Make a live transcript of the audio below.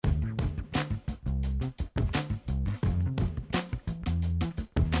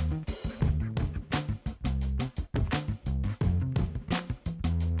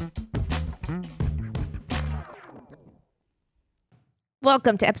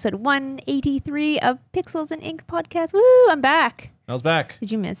Welcome to episode 183 of Pixels and Ink podcast. Woo, I'm back. I was back.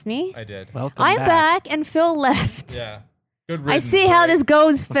 Did you miss me? I did. Welcome I'm back and Phil left. Yeah. Good I riddance. see how this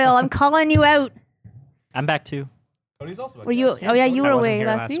goes, Phil. I'm calling you out. I'm back too. Cody's also back. Were you? Yes. Oh yeah, you I were wasn't away here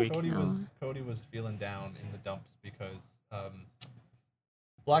last last week. week. Cody was feeling down in the dumps because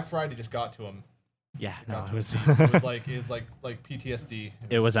Black Friday just got to him. Yeah, no, Got it to was. him. It was like PTSD.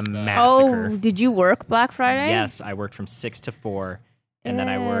 It was a just, massacre. Oh, did you work Black Friday? Yes, I worked from 6 to 4, and then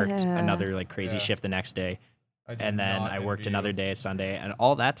I worked Yeah. another like crazy Yeah. shift the next day, I did and then not I worked envy another you. day Sunday, and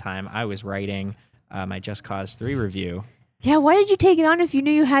all that time I was writing my Just Cause 3 review. Yeah. Why did you take it on if you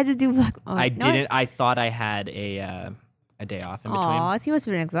knew you had to do Black? Oh, I no, didn't. I thought I had a day off in between. Aw, so you must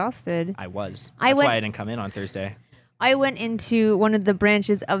have been exhausted. I was. I That's went- why I didn't come in on Thursday. I went into one of the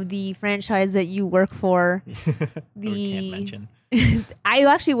branches of the franchise that you work for. We can't mention. I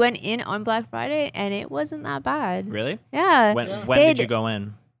actually went in on Black Friday and it wasn't that bad. Really? Yeah. When Yeah. when They did had- you go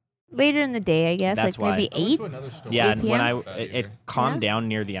in? Later in the day, I guess, That's like maybe why. I went 8. to another store. Yeah, 8 and when PM? it calmed down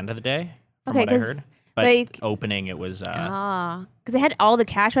near the end of the day, from Okay, what I 'cause, heard. But like- opening, it was. Because they had all the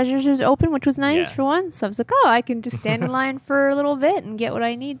cash registers open, which was nice Yeah. for once. So I was like, oh, I can just stand in line for a little bit and get what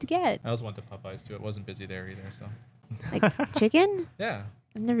I need to get. I also went to Popeyes too. It wasn't busy there either. So Like chicken? yeah.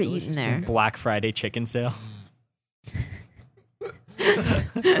 I've never Delicious eaten there. chicken. Black Friday chicken sale.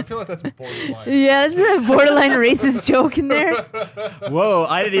 I feel like that's borderline. Yeah, this is a borderline racist joke in there. Whoa,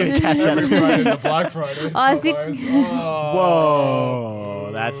 I didn't even catch that. Every Friday's a Black Friday. Oh, see- Popeyes. Oh. Whoa,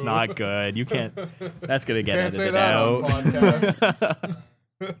 that's not good. You can't. That's gonna get Can't say edited that out. on podcast.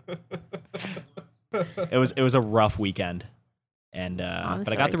 It was a rough weekend, and I'm but I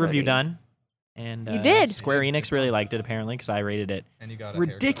sorry, got the review Cody. done, and You did? Square Enix really liked it apparently because I rated it And you got a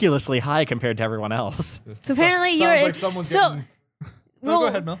ridiculously high compared to everyone else. haircut. So apparently Sounds you're- like someone's so- getting... No, go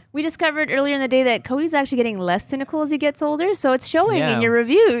ahead, Mel. We discovered earlier in the day that Cody's actually getting less cynical as he gets older, so it's showing Yeah. in your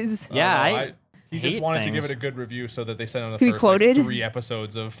reviews. Yeah, no, I he just hate wanted to give things. it a good review so that they sent on the To be first quoted? 3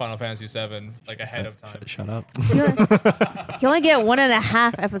 episodes of Final Fantasy VII like ahead of time. Shut up. You only get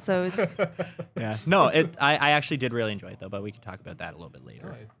 1.5 episodes. Yeah, no, I actually did really enjoy it though, but we can talk about that a little bit later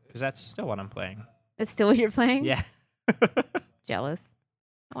Alright. because that's still what I'm playing. That's still what you're playing? Yeah. Jealous.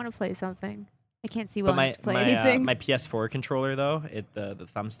 I want to play something. I can't see well But enough to play anything. my PS4 controller though, the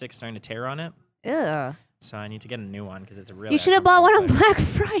thumbstick's starting to tear on it, Ugh. so I need to get a new one because it's a real. You should have bought one on Black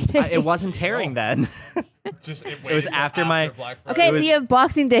Friday. It wasn't tearing then. Just it was after my- Black Friday. Okay, it so was- you have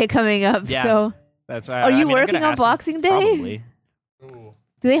Boxing Day coming up. Yeah. So That's why. Are you I'm working gonna on ask them- Boxing Day? Probably. Ooh.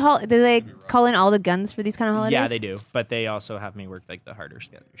 do they call in all the guns for these kind of holidays? Yeah, they do, but they also have me work like the harder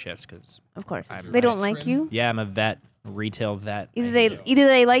shifts because Of course. I'm They don't veteran. like you. yeah, I'm a vet, retail vet. Either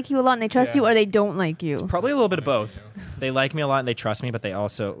they like you a lot and they trust Yeah. you, or they don't like you. Probably a little bit of both. You know. They like me a lot and they trust me, but they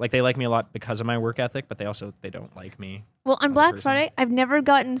also they like me a lot because of my work ethic, but they don't like me. Well, on as a Black person. Friday, I've never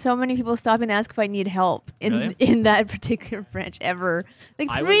gotten so many people stopping to ask if I need help in Really? in that particular branch ever. Like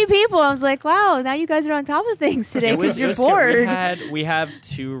I 3 was- people. I was like, wow, now you guys are on top of things today because you're bored. We have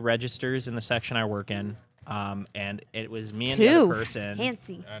 2 registers in the section I work in, and it was me and the other 2. person.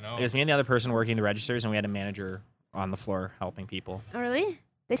 Fancy. I know. It was me and the other person working the registers, and we had a manager on the floor helping people. Oh, really?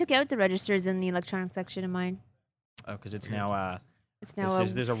 They took out the registers in the electronic section of mine. Oh, because it's now It's now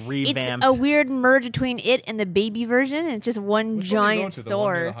there's a revamped. it's a weird merge between it and the baby version, and it's just one Which one are you going giant to, the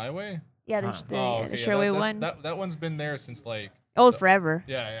one near the store. highway? Yeah, the, Huh. the, Oh, the okay, yeah, Sherway that's- one. That one's been there since like Forever.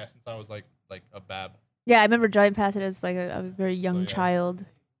 yeah since I was like a bab. Yeah, I remember driving past it as like a very young yeah. child.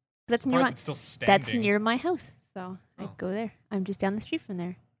 That's near Surprised my, it's still standing. that's near my house, so I Oh. go there. I'm just down the street from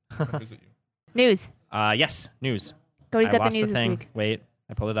there. Come visit you. News. Yes, news. Cody's I got the lost news the this thing. week. Wait,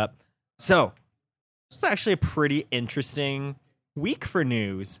 I pulled it up. So, this is actually a pretty interesting week for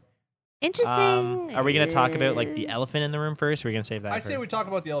news. Interesting. Are we going to talk about like the elephant in the room first? Or are we going to save that? I for- say we talk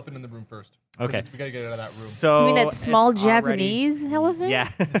about the elephant in the room first. 'cause Okay. We gotta get it out of that room. So Do you mean that it's small already- Japanese elephant?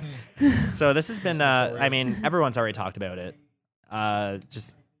 Yeah. So this has been. Notorious. I mean, everyone's already talked about it.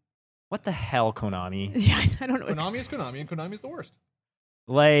 Just what the hell, Konami? Yeah, I don't know. What Konami is Konami, and Konami is the worst.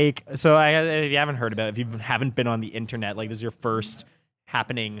 Like, so if you haven't heard about it, if you haven't been on the internet, like this is your first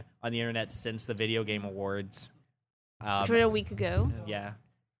happening on the internet since the Video Game Awards. which was a week ago. Yeah.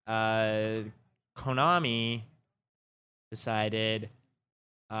 Konami decided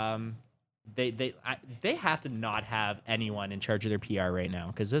they have to not have anyone in charge of their PR right now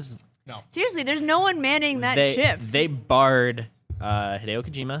because this is No. Seriously, there's no one manning that ship. they barred Hideo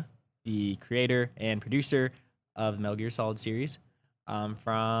Kojima, the creator and producer of the Metal Gear Solid series,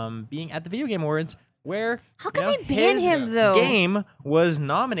 from being at the Video Game Awards, where How can you know, they ban his him though? game was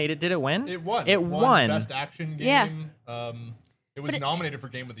nominated. Did it win? It won. It won. Best Action Yeah. Game. It was But nominated for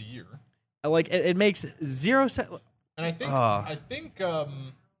Game of the Year. Like it makes zero sense. And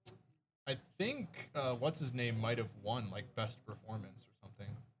I think what's his name might have won like best performance or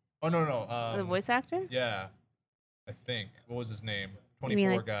something. Oh no. The voice actor? Yeah, I think. What was his name? mean,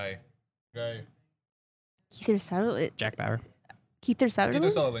 24 like- guy. Keith Sutherland. Jack Bauer. Keith Sutherland?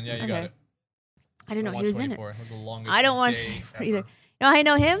 Peter Sullivan. Yeah, you got Okay. it. I didn't know Watch he was in 24. it. It was the longest I don't watch day 24 either. ever. You know how I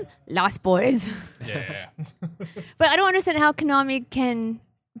know him? Lost Boys. Yeah. But I don't understand how Konami can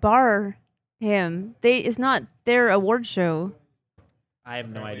bar him. It's not their award show. I have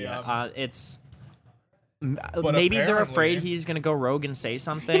no Apparently, idea. It's But maybe they're apparently- afraid he's gonna go rogue and say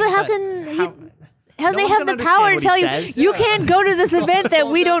something. Yeah, but how but can he- how- How No they one's have gonna the power to understand tell what you he says. you Yeah. can't go to this event that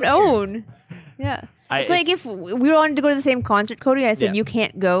all we that don't matters. own? Yeah. I- It's like if we wanted to go to the same concert, Cody, I said Yeah. you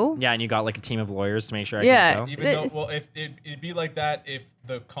can't go. Yeah, and you got like a team of lawyers to make sure I Yeah. can go. Even though, well, if it'd be like that if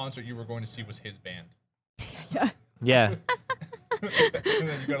the concert you were going to see was his band. Yeah. And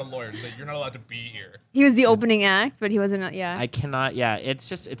then you got a lawyer to say you're not allowed to be here. He was the opening act, but he wasn't. Yeah. I cannot. Yeah,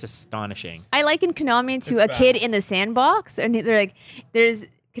 it's astonishing. I liken Konami to It's a bad. kid in the sandbox, and they're like, there's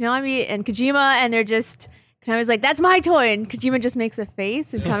Konami and Kojima, and they're just. Konami's like, that's my toy, and Kojima just makes a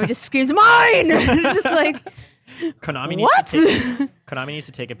face, and Konami just screams, mine! It's just like, Konami what? Konami needs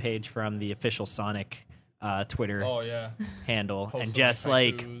to take a page from the official Sonic Twitter Oh yeah. handle Post and some, just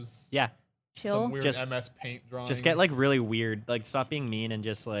like haikus, yeah, Chill. some weird Just- MS Paint drawings. just get like really weird. Like stop being mean and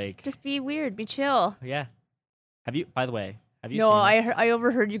just like Just be weird, be chill. yeah. Have you? By the way, have you No, seen? it? I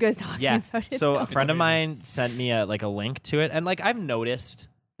overheard you guys talking Yeah. about it. So a It's friend of amazing. mine sent me a link to it, and like I've noticed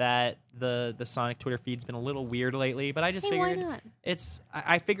that the Sonic Twitter feed's been a little weird lately, but I just Hey, why figured not? it's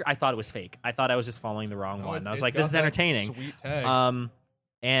I thought it was fake. I thought I was just following the wrong No, one. it's- I was it's like, got this is that entertaining. Sweet tag.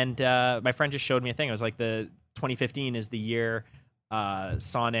 And my friend just showed me a thing. It was like the 2015 is the year the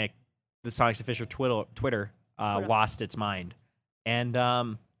Sonic's official Twitter lost its mind, and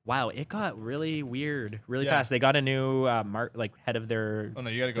wow, it got really weird really Yeah. fast. They got a new head of their Oh no,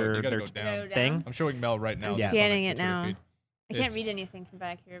 you gotta go. their- You gotta their go down. thing. I'm showing Mel right now. I'm the scanning Sonic it Twitter now. feed. I can't It's- read anything from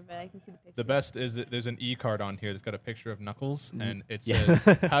back here, but I can see the picture. The best is that there's an E card on here that's got a picture of Knuckles, and it Yeah.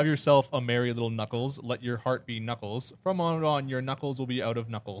 says, "Have yourself a merry little Knuckles. Let your heart be Knuckles. From on, your Knuckles will be out of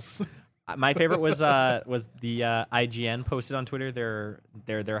Knuckles." My favorite was the IGN posted on Twitter.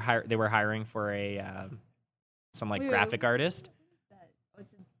 They were hiring for a some like Wait, graphic artist.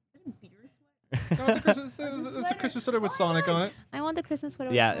 No, it's a Christmas sweater with Sonic on it. I want the Christmas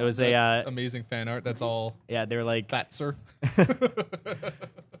sweater. Yeah, it was a Amazing fan art. That's all. yeah. They were like Fatser.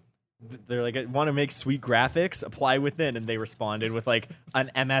 they're like want to make sweet graphics. Apply within, and they responded with like an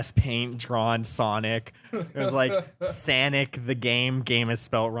MS Paint drawn Sonic. It was like Sanic the game. Game is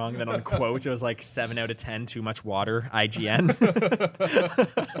spelled wrong. Then on quotes, it was like 7 out of 10. Too much water. IGN.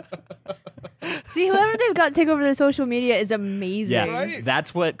 See, whoever they've got to take over their social media is amazing. Yeah, Right?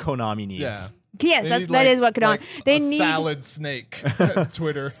 that's what Konami needs. Yeah. Yes, They that need, that is what Konami. like They a need. salad snake.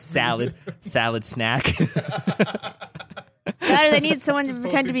 Twitter Salad snack. That or they need someone to Just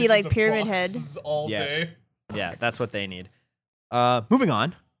pretend to posting be like pictures of Pyramid Head. boxes all Yeah. day. Yeah, that's what they need. Moving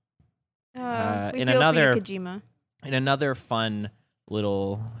on. We in feel another- for you, Kojima. In another fun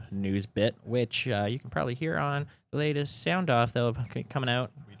little news bit, which you can probably hear on the latest sound off, though, coming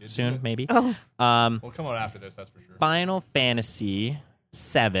out We did do soon, it. maybe. Oh, We'll come out after this, that's for sure. Final Fantasy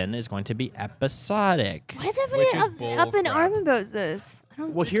VII is going to be episodic. why is everybody Which is up in bull arm crap. about this? I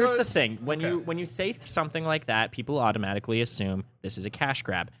don't. Well, here's the Because- thing: when okay. you say something like that, people automatically assume this is a cash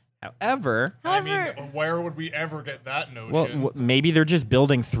grab. However, I However, mean, where would we ever get that notion? well, maybe they're just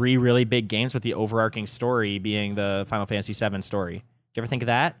building 3 really big games with the overarching story being the Final Fantasy VII story. Did you ever think of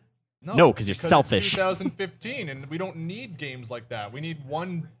that? No, 'cause you're it's selfish. 2015, and we don't need games like that. We need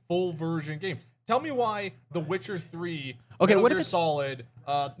one full version game. Tell me why The Witcher 3, Okay, Metal what if Gear it's- Solid,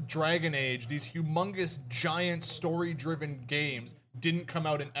 Dragon Age, these humongous, giant, story-driven games didn't come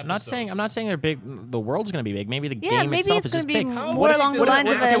out in episodes. I'm not saying they're big. The world's going to be big. Maybe the Yeah, game maybe itself it's is just gonna be big. How more big along does the a lines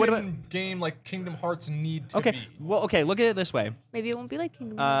of okay, a- what Witcher game like Kingdom Hearts need to Okay, be? well, okay. Look at it this way. maybe it won't be like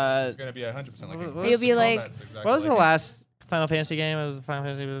Kingdom Hearts. It's gonna be 100% like Kingdom It'll Hearts. be like- Combat's exactly What was the like it. last Final Fantasy game? It was Final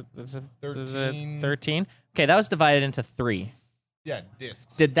Fantasy 13. 13. Okay, that was divided into 3. Yeah,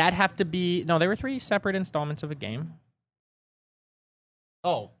 discs. Did that have to be? No, there were 3 separate installments of a game.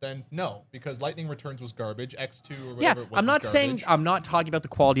 Oh, then no, because Lightning Returns was garbage. X2 or Yeah, whatever. it was I'm not was saying garbage. I'm not talking about the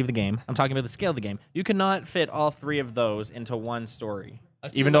quality of the game. I'm talking about the scale of the game. You cannot fit all 3 of those into one story, I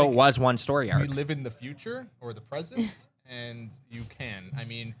feel even though like it was one story we arc. live in the future or the present, and you can. I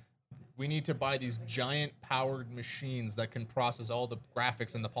mean, we need to buy these giant powered machines that can process all the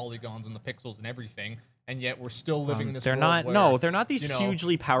graphics and the polygons and the pixels and everything, and yet we're still living in this They're world not. where, No, they're not these you know,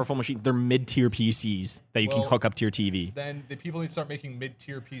 hugely powerful machines. They're mid-tier PCs that you can Well, hook up to your TV. Then the people need to start making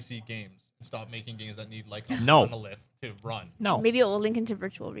mid-tier PC games and stop making games that need like a No. monolith to run. No. Maybe it will link into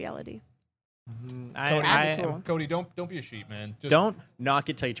virtual reality. Cody, I cool. Cody, don't be a sheep, man. Just, don't knock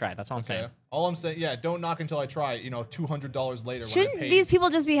it till you try it. That's all I'm saying. Okay. All I'm saying, yeah, don't knock until I try. You know, $200 later. when I Shouldn't paid. these people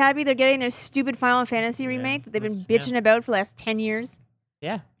just be happy they're getting their stupid Final Fantasy remake that they've been that's- bitching about for the last 10 years?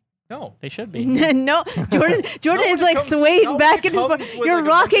 Yeah, No. they should be. No, Jordan when is it like comes- swaying not when back it and forth. comes with, You're like, a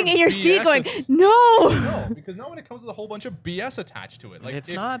bunch rocking of in your seat BS going, and- no. No, because not when it comes with a whole bunch of BS attached to it. Like It's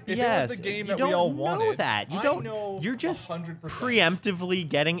if, not if BS. it was the game you that don't we all know wanted, that. You I don't. know You're just 100%. preemptively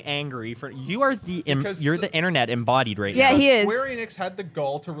getting angry for. You are Because- you're the internet embodied right Yeah, now. he is. Square Enix had the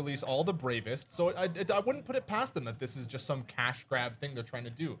gall to release all the bravest, so I wouldn't put it past them that this is just some cash grab thing they're trying to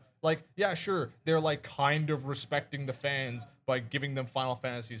do. Like, yeah, sure, they're like kind of respecting the fans by giving them Final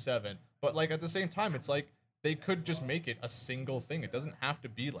Fantasy VII, but like at the same time, it's like they could just make it a single thing. It doesn't have to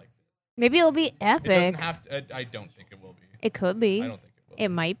be like this. Maybe it'll be It doesn't epic. have to. I don't think it will be. It could be. I don't think it will. It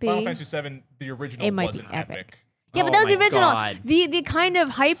might be. Final Fantasy VII, the original, It might be wasn't epic. epic. Yeah, but that Oh was the my original. God. The kind of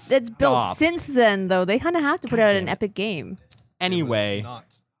hype that's built Stop. since then, though, they kind of have to put out damn an it. epic game. Anyway, It was not.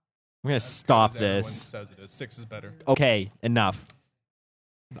 I'm gonna As stop good as everyone this. says it is. 6 is better. Okay, enough.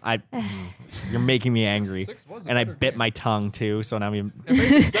 You're making me angry, 6 was a and I better bit game. my tongue too. So now I'm. And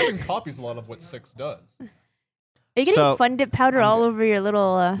maybe 7 copies a lot of what 6 does. Are you getting So- Fun Dip powder all over your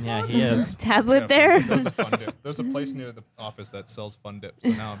little Yeah, he is. tablet Yeah, there? There's a fun dip. There's a place near the office that sells fun dip, so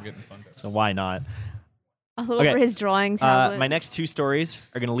now I'm getting fun dips. So why not? all Okay. over his drawing tablet. My next two stories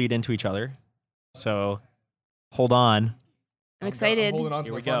are gonna lead into each other. So hold on. I'm excited. I'm holding on to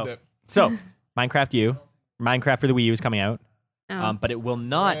Here my we fun go. dip. So Minecraft for the Wii U is coming out, Oh. but it will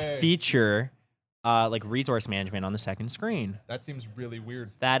not Yay. feature like resource management on the second screen. That seems really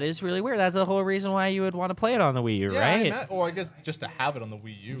weird. That is really weird. That's the whole reason why you would want to play it on the Wii U, right? Or I guess just to have it on the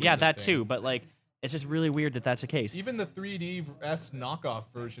Wii U. Yeah, is a that thing. too. But like, it's just really weird that that's the case. Even the 3DS knockoff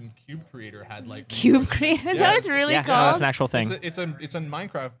version, Cube Creator had like Cube resource Creator? Is management. that what it's really yeah, called? that's an actual thing. It's a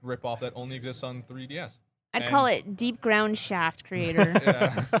Minecraft ripoff that only exists on 3DS. I'd And- call it Deep Ground Shaft Creator.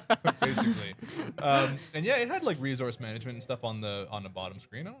 Yeah, basically. And yeah, it had like resource management and stuff on the bottom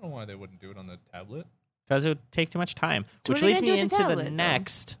screen. I don't know why they wouldn't do it on the tablet. Because it would take too much time. So Which what are they leads gonna me do with the into the tablet, though?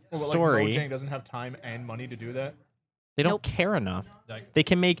 next Or, like, story. Mojang doesn't have time and money to do that. They don't Nope. care enough. Like, They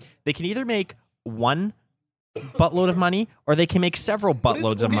can either make one buttload of money or they can make several but it's-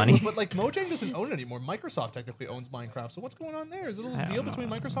 buttloads of okay, money. But like Mojang doesn't own it anymore. Microsoft technically owns Minecraft. So what's going on there? Is it a I little don't deal know. between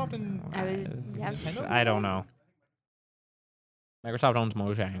Microsoft and Nintendo? I don't know. Microsoft owns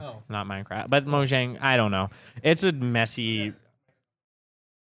Mojang, Oh. not Minecraft. But Mojang, I don't know. It's a messy.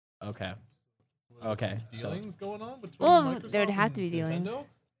 Okay. Okay. So Dealings going on between Well, Microsoft there would have and to be dealings. Nintendo?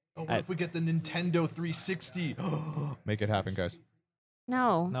 Oh, what I- if we get the Nintendo 360? Make it happen, guys.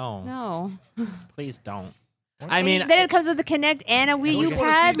 No. No. No. please don't. Why I not? mean, then it comes with the Kinect and a Wii Don't U you wanna see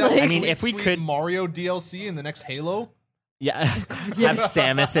pad. that Like, I mean, sweet, if we sweet could- Mario DLC in the next Halo. yeah. Have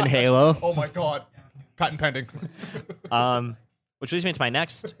Samus and Halo. Oh my god. Patent pending. Which leads me to my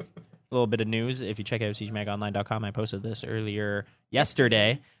next little bit of news. If you check out siegemagaonline.com, I posted this earlier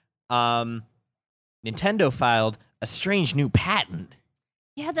yesterday. Nintendo filed a strange new patent.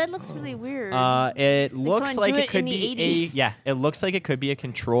 yeah, that looks really weird. It looks someone like drew it it could in be the a 80s. yeah. It looks like it could be a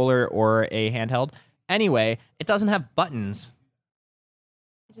controller or a handheld. Anyway, it doesn't have buttons.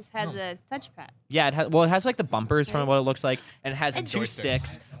 it just has no. a touchpad. Yeah, it has like the bumpers from Right. what it looks like, and it has And two joysticks.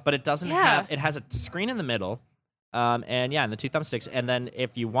 sticks, but it doesn't Yeah. have. It has a screen in the middle, and yeah, and the two thumbsticks, and then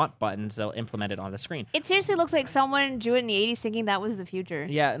if you want buttons, they'll implement it on the screen. It seriously looks like someone drew it in the 80s thinking that was the future.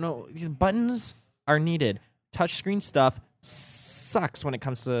 Yeah, no, buttons are needed. Touchscreen stuff sucks when it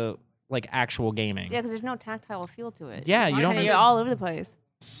comes to like actual gaming. Yeah, because there's no tactile feel to it. Yeah, you Kinda don't- You're all over the place.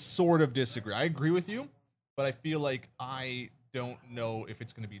 Sort of disagree. I agree with you, but I feel like I don't know if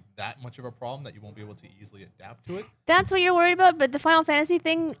it's going to be that much of a problem that you won't be able to easily adapt to it. That's what you're worried about, but the Final Fantasy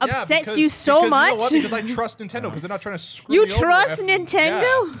thing Yeah, upsets because- you so because much. You know what? Because I trust Nintendo because they're not trying to screw You me over trust if-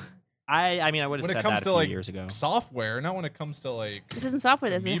 Nintendo? Yeah. I mean, I would have When it said comes that a to few like years ago. software, not when it comes to like This isn't software,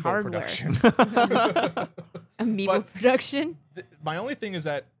 this is amiibo hardware. production. Amiibo But- production. My only thing is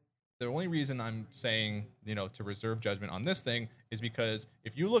that the only reason I'm saying, to reserve judgment on this thing is because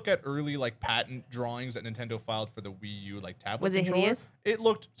if you look at early like patent drawings that Nintendo filed for the Wii U like tablet Was it controller, hideous? it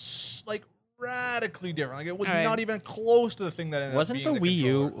looked like radically different. Like it was Alright. not even close to the thing that ended Wasn't up the being Wii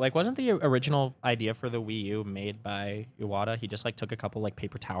U controller. wasn't the original idea for the Wii U made by Iwata? He just like took a couple like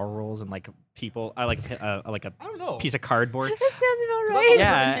paper towel rolls and like people like a I don't know. piece of cardboard. That sounds about That's right.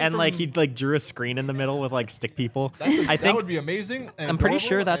 Yeah, came and like from- he like drew a screen in the middle with like stick people. That's I that think would be amazing. And I'm pretty adorable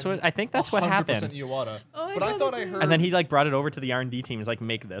sure that's and what I think that's what 100% happened. Iwata. Oh my But I thought I heard. And then he like brought it over to the R&D team. He's like,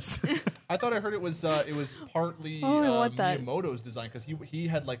 make this. I thought I heard it was partly Oh, I want that. Miyamoto's design because he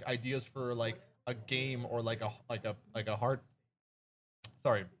had like ideas for like a game or like a hard.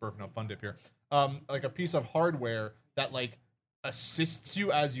 Sorry, burping up Fun Dip here. Like a piece of hardware that like assists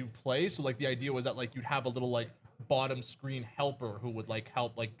you as you play. So like the idea was that like you'd have a little like bottom screen helper who would like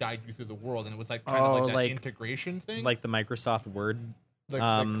help like guide you through the world, and it was like kind of like that like- integration thing, Like the Microsoft Word. like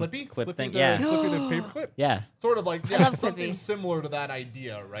Clippy, clip Clippy thing, the, yeah. Clippy the paper clip. Yeah. Sort of like love something Clippy. similar to that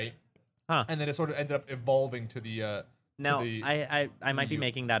idea, right? Huh. And then it sort of ended up evolving to the. No, the, I might be Wii U.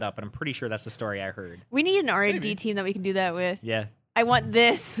 making that up, but I'm pretty sure that's the story I heard. We need an R&D Maybe. team that we can do that with. Yeah. I want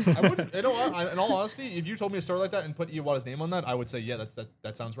this. I wouldn't. In all honesty, if you told me a story like that and put Iwata's name on that, I would say, yeah,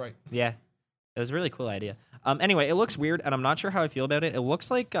 that sounds right. Yeah. It was a really cool idea. Anyway, it looks weird, and I'm not sure how I feel about it. It looks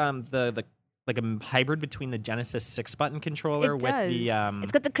like the like a hybrid between the Genesis 6-button controller It with does. the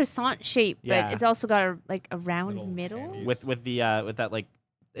It's got the croissant shape, yeah. but it's also got a round Little middle. candies. with that like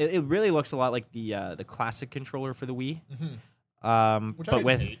it really looks a lot like the classic controller for the Wii. Which I But didn't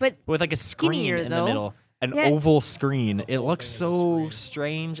with hate. But with like a screen skinnier, in the though. middle. An Yeah. oval screen. It whole looks thing is a so screen.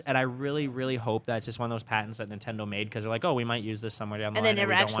 strange, and I really, really hope that's just one of those patents that Nintendo made because they're like, oh, we might use this somewhere down the And line, they and never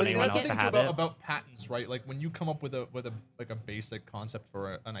we don't want actually anyone make else it. to That's have the thing it. about patents, right? Like when you come up with a basic concept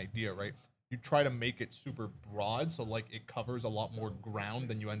for an idea, right? You try to make it super broad, so like it covers a lot more ground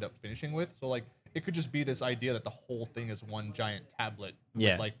than you end up finishing with. So like it could just be this idea that the whole thing is one giant tablet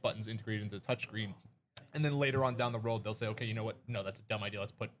Yeah. with like buttons integrated into the touchscreen, and then later on down the road they'll say, okay, you know what? No, that's a dumb idea.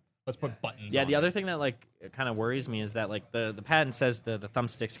 Let's put buttons. Yeah, on the it. other thing that like kind of worries me is that like the patent says the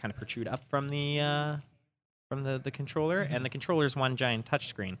thumbsticks kind of protrude up from the controller, and the controller is one giant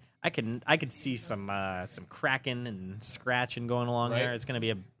touchscreen. I could see some cracking and scratching going along there. Right. It's gonna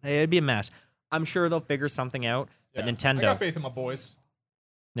be it'd be a mess. I'm sure they'll figure something out. But Yeah. I Nintendo, got faith in my boys.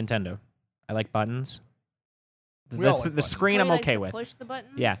 I like buttons. We all like The buttons. screen I'm Somebody likes okay to with. Push the button.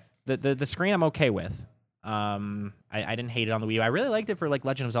 Yeah, the screen I'm okay with. I didn't hate it on the Wii U. I really liked it for like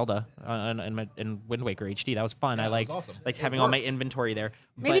Legend of Zelda and Wind Waker HD. That was fun. Yeah, I that was liked awesome. liked It having all my worked. inventory there.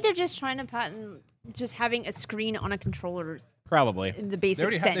 Maybe but they're just trying to patent just having a screen on a controller probably. in the They basic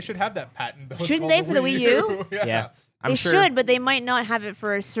already sense. have. They should have that patent. though. It's Shouldn't called they for the Wii U? yeah. Yeah, I'm They sure. should, but they might not have it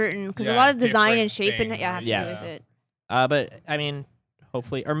for a certain because a Yeah, lot of design different and shape and thing, yeah, have to right? do Yeah. with it. But I mean,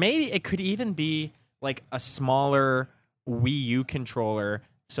 hopefully, or maybe it could even be like a smaller Wii U controller,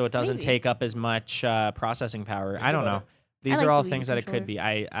 so it doesn't Maybe. take up as much processing power. I Maybe don't know. better. These like are all the Wii things that it could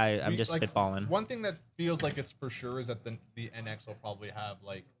controller. be. I'm just Like, spitballing. One thing that feels like it's for sure is that the NX will probably have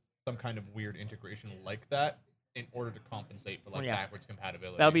like some kind of weird integration like that in order to compensate for like Yeah. backwards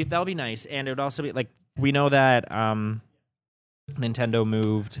compatibility. That'll be nice, and it would also be like we know that Nintendo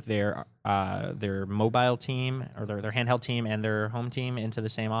moved their mobile team or their handheld team and their home team into the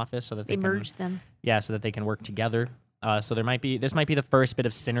same office so that They can, merged them. yeah, so that they can work together. So this might be the first bit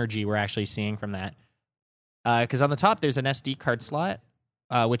of synergy we're actually seeing from that. Because on the top there's an SD card slot,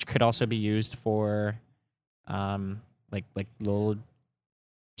 which could also be used for, like little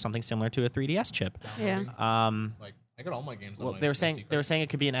something similar to a 3DS chip. Yeah. Like I got all my games. on Well, my they were SD card. saying it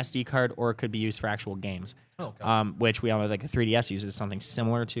could be an SD card or it could be used for actual games. Oh, okay. Which we all know, like the 3DS uses something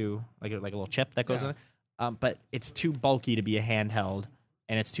similar to like a little chip that goes Yeah. in it. But it's too bulky to be a handheld,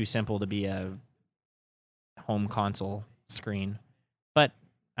 and it's too simple to be a home console screen. But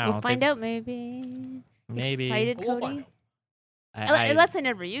I don't We'll know. find out maybe. Maybe. Excited, We'll Cody? find out. Unless I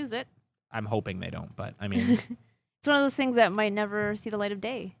never use it. I'm hoping they don't. But I mean, It's one of those things that might never see the light of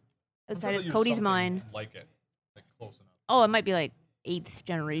day I'm sure outside they'll of use Cody's something mind. like it, like close enough. Oh, it might be like 8th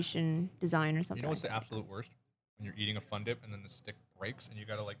generation design or something. You know what's like the absolute worst? When you're eating a Fun Dip and then the stick breaks and you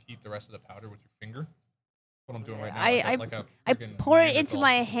gotta like eat the rest of the powder with your finger. That's what I'm doing right now. I pour it into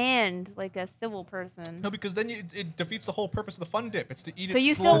my hand like a civil person. No, because then it defeats the whole purpose of the Fun Dip. It's to eat it So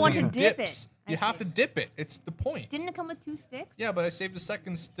you still slowly want to in dip dips. it. You I have see. to dip it. It's the point. Didn't it come with 2 sticks? Yeah, but I saved the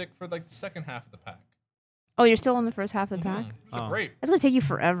second stick for like the second half of the pack. Oh, you're still on the first half of the pack? It's Oh. great. That's going to take you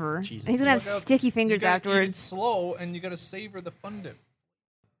forever. Jesus, He's going to have Look out. sticky You fingers gotta eat it afterwards. slow, and you gotta savor the Fun Dip.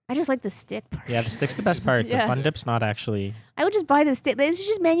 I just like the stick part. yeah, the stick's the best part. Yeah. The Fun Dip's not actually. I would just buy the stick. They should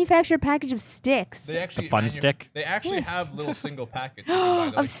just manufacture a package of sticks. They actually fun stick? They actually have little single packets you can buy.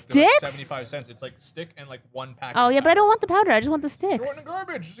 Of They're like sticks? 75 cents. It's like stick and like one pack. Oh, of yeah, but I don't powder. want the powder. I just want the Throw sticks. it in the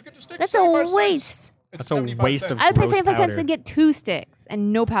garbage. Just get the sticks. That's 75 a cents. waste. It's That's a 75 waste cents. of I would pay gross 75 cents powder. to get 2 sticks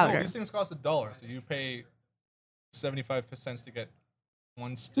and no No, powder. these things cost $1, so you pay 75 cents to get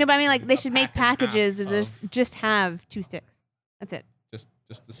one stick. No, but I mean, like, they a should make pack and a half packages that of just have 2 sticks. That's it.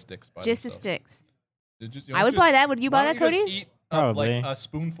 just the sticks. By Just the themselves. sticks. You just- I would buy that. Would you buy why that, don't you Cody? just eat Probably. like a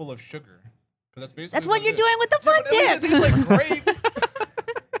spoonful of sugar. 'Cause that's basically That's what it you're is. doing with the Yeah, Fun but at least Dip. it tastes like grape.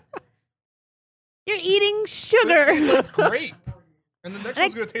 You're eating sugar. Like grape. And the next And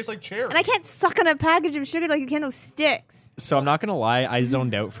one's going to taste like cherry. And I can't suck on a package of sugar like you can those sticks. So I'm not gonna lie, I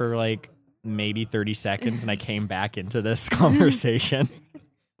zoned out for like maybe 30 seconds, and I came back into this conversation.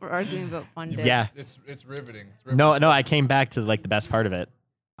 We're arguing about fun dips. Yeah. It's riveting. It's No, riveting I came back to like the best part of it.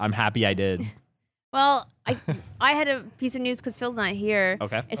 I'm happy I did. Well, I had a piece of news because Phil's not here.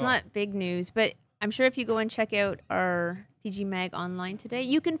 Okay. It's not big news, but I'm sure if you go and check out our CG Mag online today,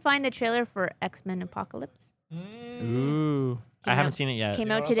 you can find the trailer for X-Men Apocalypse. Ooh. I haven't seen it yet. Came You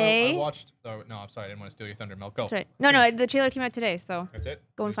know out what else today. I watched. Oh, no, I'm sorry. I didn't want to steal your thunder. Mel, go. That's right. No, the trailer came out today, so That's it.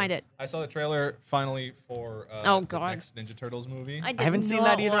 go and find it. I saw the trailer finally for Oh, the God. next Ninja Turtles movie. I haven't seen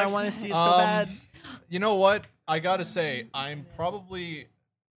that either. I want to see it so bad. You know what? I gotta say,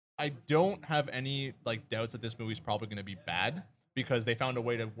 I don't have any like doubts that this movie's probably gonna be bad because they found a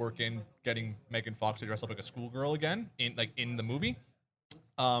way to work in getting Megan Fox to dress up like a schoolgirl again in the movie.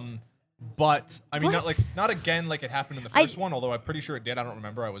 But I mean, What? not again like it happened in the first one. Although I'm pretty sure it did. I don't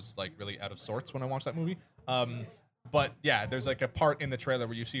remember. I was like really out of sorts when I watched that movie. But yeah, there's like a part in the trailer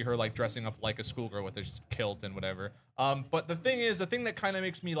where you see her like dressing up like a schoolgirl with her kilt and whatever. But the thing that kind of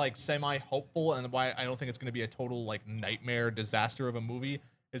makes me like semi hopeful and why I don't think it's going to be a total like nightmare disaster of a movie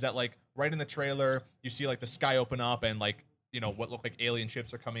is that like right in the trailer you see like the sky open up and like what look like alien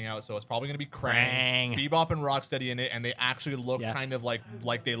ships are coming out, so it's probably going to be Krang, Bebop, and Rocksteady in it, and they actually look kind of like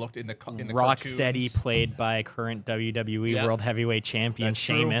they looked in the Rocksteady cartoons. played by current WWE World Heavyweight Champion That's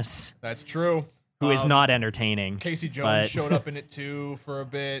true. Sheamus, That's true. who is not entertaining. Casey Jones but- showed up in it too for a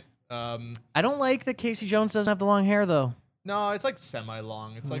bit. I don't like that Casey Jones doesn't have the long hair though. No, it's like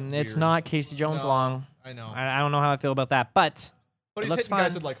semi-long. It's like It's weird. not Casey Jones No, long. I know, I don't know how I feel about that, but but it he's looks hitting guys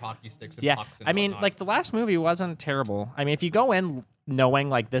fun. with like hockey sticks and yeah, pucks and I mean, whatnot. like the last movie wasn't terrible. I mean, if you go in knowing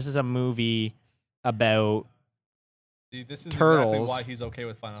like this is a movie about See, this is Turtles. exactly why he's okay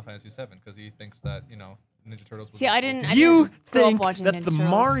with Final Fantasy VII because he thinks that Ninja Turtles. Was See, I didn't- I you didn't grow up think watching that Ninja the Turtles.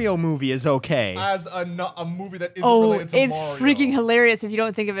 Mario movie is okay. as a movie that isn't Oh, related to it's Mario. freaking hilarious if you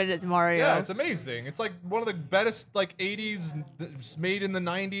don't think of it as Mario. Yeah, it's amazing. It's like one of the best like 80s made in the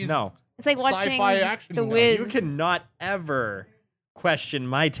 90s. No, It's like watching Sci-fi action The movies. Wiz. you cannot ever question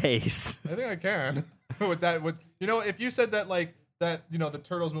my taste. I think I can. If you said that the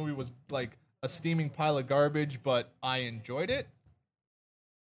Turtles movie was like a steaming pile of garbage, but I enjoyed it,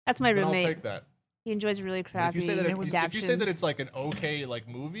 That's my then I'll roommate. take that. He enjoys really If crappy you say that adaptations. it's like an okay like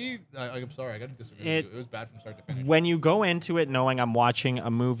movie, I'm sorry, I gotta disagree. It- It was bad from start to finish. When you go into it knowing I'm watching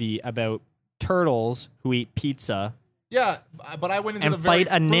a movie about turtles who eat pizza Yeah, but I went into and the very fight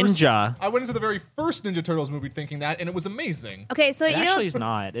a first- ninja, I went into the very first Ninja Turtles movie thinking that, and it was amazing. Okay, so it you know, actually is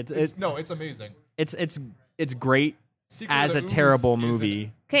not. It's amazing. It's great Secret as of a the terrible Ooze isn't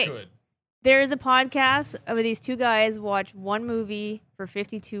movie. okay, Good. there is a podcast where these two guys watch one movie for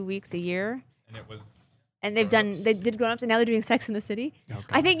 52 weeks a year, And it was. and they did Grown Ups, and now they're doing Sex in the City. Oh, God.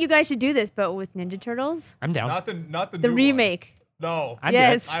 I think you guys should do this, but with Ninja Turtles, I'm down. Not the the new remake. One. No. I'm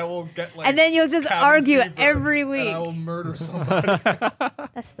Yes. I will get like. And then you'll just cabin argue fever, every week. And I will murder somebody.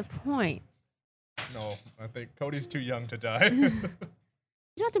 That's the point. No, I think Cody's too young to die. You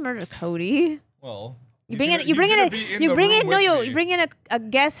don't have to murder Cody. well. You he's bring gonna- in, you he's bring in gonna a, be in you the bring room in, no, with you me. bring in a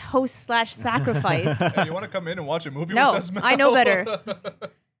guest host / sacrifice. Hey, you want to come in and watch a movie No, with us, Mel? I know better.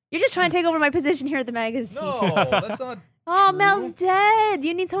 You're just trying to take over my position here at the magazine. No, that's not. Oh, true. Mel's dead.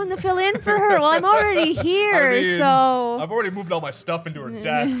 You need someone to fill in for her. Well, I'm already here, I mean, so I've already moved all my stuff into her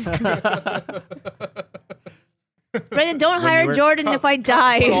desk. Brendan, don't When you hire were- Jordan if I Put all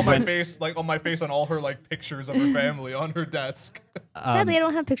die. my face, on my face, on all her like pictures of her family on her desk. Sadly, I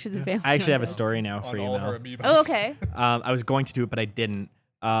don't have pictures of family. I actually have a on story now On for you, all Mel. her amoebas. Oh, okay. I was going to do it, but I didn't.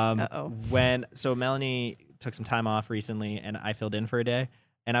 Uh-oh. So Melanie took some time off recently, and I filled in for a day.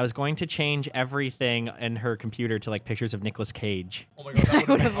 And I was going to change everything in her computer to like pictures of Nicolas Cage, Oh my god, that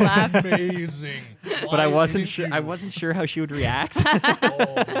would have laughed. been amazing. but I Why wasn't didn't sure. you? I wasn't sure how she would react.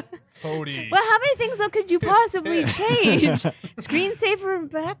 Oh, Cody. Well, how many things though could you possibly tiss. change? Screensaver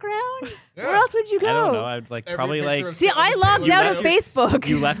and background? Yeah. Where else would you go? I don't know. I'd like Every probably picture like of See, Sailor I logged Sailor out Moon. of Facebook.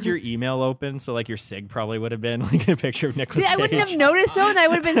 you left your email open, so like your SIG probably would have been like a picture of Nicolas See, Cage. I wouldn't have noticed though, and I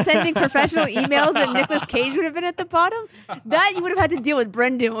would have been sending professional emails that Nicolas Cage would have been at the bottom. That you would have had to deal with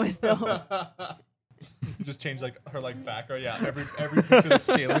Brendan with though. You just change like her like background. Yeah, every picture of the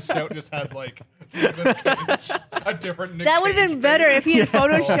Scalar Scout just has like Nicolas Cage, a different Nick That would have Cage been better face. if he had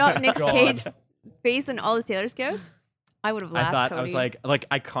photoshopped Oh, Nick God. Cage face and all the Sailor Scouts. I would have laughed. I thought Cody. I was like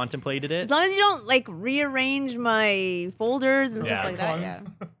I contemplated it. as long as you don't like rearrange my folders and stuff Yeah. like that. Yeah.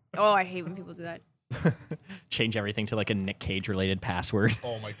 Oh, I hate when people do that. Change everything to like a Nick Cage related password.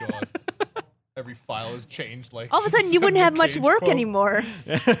 Oh my god. every file is changed. Like All of a sudden, you Nick wouldn't have much Cage work quote. anymore.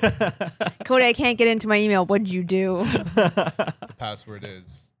 Cody, I can't get into my email. What'd you do? The password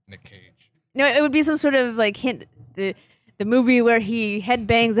is Nick Cage. No, it would be some sort of like hint. The movie where he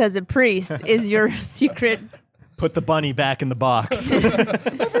headbangs as a priest is your secret. Put the bunny back in the box. Yeah,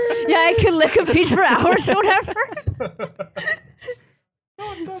 I could lick a page for hours or whatever.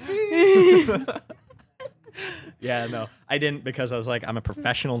 Yeah, no, I didn't because I was like, I'm a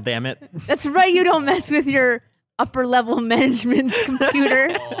professional, damn it. That's right. You don't mess with your upper level management's computer.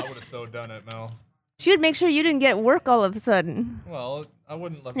 Oh, I would have so done it, Mel. She would make sure you didn't get work all of a sudden. Well, I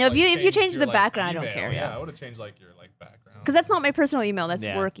wouldn't. No, if you change change your, the like, background, I don't email. care, yeah. I would have changed like your background. Because that's not my personal email. That's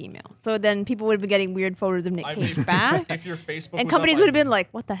Yeah. work email. So then people would have been getting weird photos of Nick I Cage mean, back. if your Facebook And was companies up, would have been like,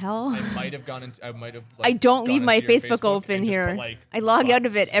 what the hell? I might have gone into. I might have. Like, I don't gone leave my into your Facebook open and just here. put, like, I log out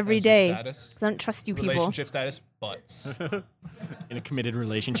of it butts every as your day. status. Because I don't trust you people. Relationship status, butts. In a committed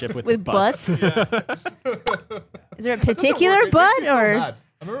relationship with With butts? Is there a It doesn't particular work. It makes butt me so or mad.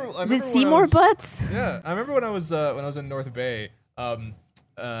 I remember is when it I Seymour was- butts? Yeah, I remember when I was in North Bay,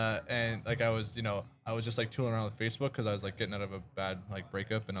 and like I was just like tooling around with Facebook because I was like getting out of a bad like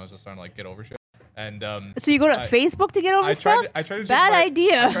breakup and I was just trying to like get over shit. And So you go to I- Facebook to get over I stuff? tried to change Bad my,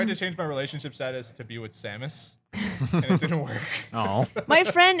 idea. I tried to change my relationship status to be with Samus, and it didn't work. Oh, My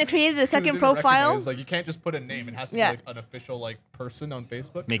friend created a It second didn't profile. recognize, like you can't just put a name; it has to Yeah. be like an official like person on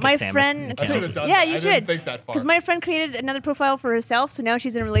Facebook. make My a Samus friend, I account. should have done yeah, that. you I should. didn't think that far. Because my friend created another profile for herself, so now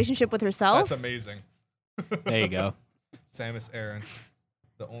she's in a relationship with herself. That's amazing. There you go. Samus Aran,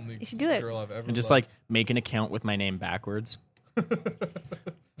 the only You should do it. girl I've ever And just loved. like make an account with my name backwards.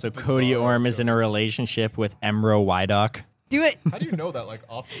 So Cody Bizarre, Orm is in a relationship with Emro Wydock. Do it. How do you know that like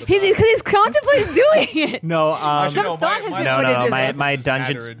off the He's contemplating doing it. No, Actually, Some no, thought has no, been no, put no. into My this. my Just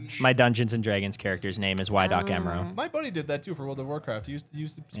Dungeons Matteridge. my Dungeons and Dragons character's name is Wydock Emro. My buddy did that too for World of Warcraft. He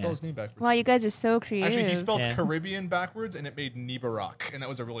used to spell Yeah. his name backwards. Wow, you guys are so creative. Actually, he spelled Yeah. Caribbean backwards, and it made Nibarak, and that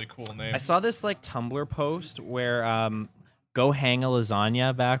was a really cool name. I saw this like Tumblr post where go hang a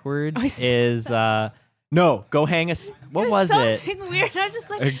lasagna backwards I saw is no, go hang a what was it? Something weird. I was just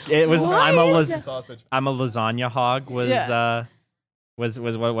like, It was what I'm a is las- that? Sausage. I'm a lasagna hog was Yeah. was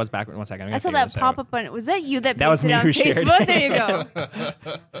what was backward. 1 second. I'm gonna I saw figure that this pop out. up on. Was that you that? That was posted me on who shared Facebook? it. There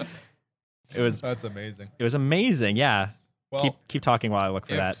you go. It was That's amazing. Yeah. Well, Keep talking while I look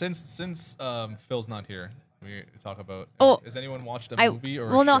for that. since Phil's not here, we talk about. Oh, has anyone watched a I movie or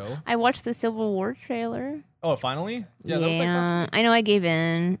well a no, show? I watched the Civil War trailer. Oh, finally? Yeah, that was like last week. I know. I gave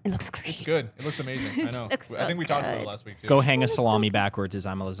in. It looks great. It's good. It looks amazing. I know. Looks I so think we talked about good. it last week too. Go hang a salami backwards is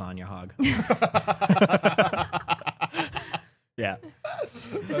I'm a lasagna hog. Yeah.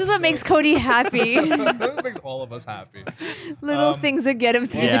 This is what makes Cody happy. That makes all of us happy. Little things that get him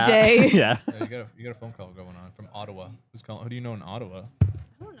through Yeah. the day. Yeah. Yeah, you got a phone call going on from Ottawa. Who's calling? Who do you know in Ottawa?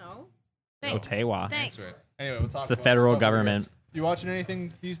 I don't know. Thanks. Ottawa. Thanks. That's right. Anyway, we'll talk. It's the about- federal we'll talk about government. yours. You watching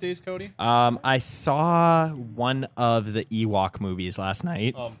anything these days, Cody? I saw one of the Ewok movies last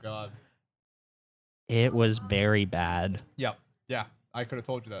night. Oh God. It was very bad. Yeah. Yeah. I could have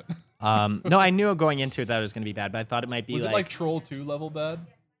told you that. No, I knew going into it that it was going to be bad, but I thought it might be Was it like Troll 2 level bad?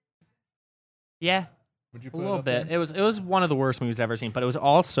 yeah, Would you a put it little up bit. there? It was one of the worst movies I've ever seen, but it was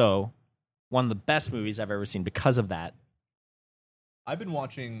also one of the best movies I've ever seen because of that. I've been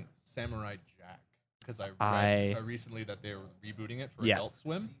watching Samurai Jack because I read recently that they were rebooting it for Yeah. Adult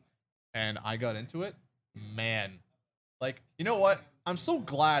Swim, and I got into it. Man, like you know what? I'm so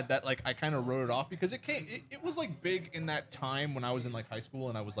glad that like I kind of wrote it off because it was like big in that time when I was in like high school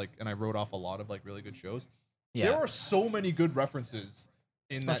and I wrote off a lot of like really good shows. Yeah. There are so many good references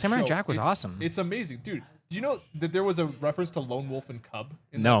in that Samurai show. Jack was It's- awesome. It's amazing, dude. Do you know that there was a reference to Lone Wolf and Cub?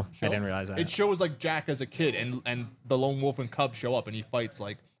 In No, that show? I didn't realize that. It shows like Jack as a kid, and the Lone Wolf and Cub show up, and he fights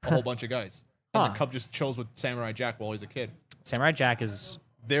like a whole bunch of guys. And Huh. the Cub just chills with Samurai Jack while he's a kid. Samurai Jack is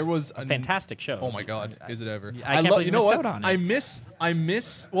There was a fantastic show. Oh my god, is it ever? I can't believe you you know missed what? out on it. I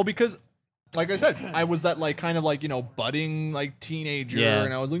miss well because like I said, I was that like kind of like, you know, budding like teenager Yeah.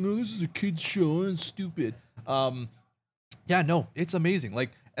 and I was like, "No, this is a kid's show, it's stupid." Yeah, no, it's amazing. Like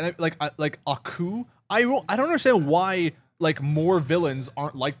and like Aku, I don't understand why like more villains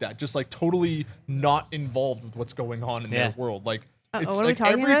aren't like that, just like totally not involved with what's going on in Yeah. their world. Like Uh-oh, it's what are we like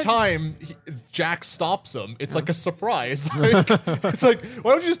talking every about? time Jack stops him, it's like a surprise. Like, it's like,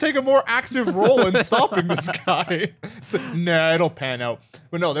 why don't you just take a more active role in stopping this guy? It's like, nah, it'll pan out.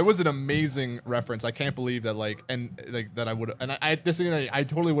 But no, there was an amazing reference. I can't believe that, like, and like that I would, and I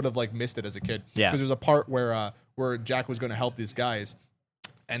totally would have like missed it as a kid. Yeah. because there was a part where Jack was going to help these guys,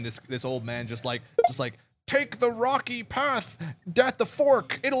 and this old man just like. Take the rocky path at the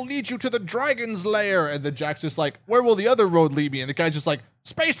fork. It'll lead you to the dragon's lair. And the Jack's just like, where will the other road lead me? And the guy's just like,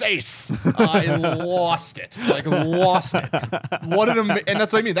 Space Ace. I lost it. Like, lost it. What an and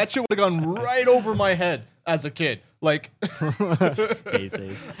that's what I mean. That shit would have gone right over my head as a kid. Like, Space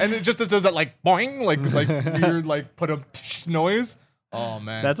Ace. and it just does that, like, boing, like weird, like, put a noise. Oh,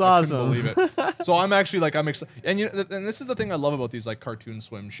 man. That's I couldn't awesome. believe it. So I'm actually, like, I'm excited. And, and this is the thing I love about these, like, Cartoon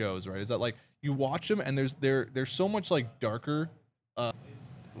Swim shows, right? Is that, like, you watch them and they're so much, like, darker.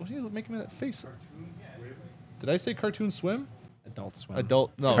 What are you making me that face? Did I say Cartoon Swim? Adult Swim.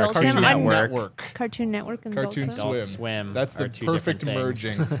 Adult Adult Cartoon Swim, Network. Cartoon Network and Cartoon Adult Swim. Adult Swim That's the are two perfect different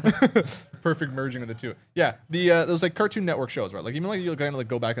things. merging. Perfect merging of the two. Yeah, the those like Cartoon Network shows, right? Like even like you kind of like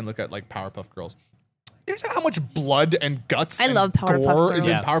go back and look at like Powerpuff Girls. Here's how much blood and guts I and love Powerpuff gore is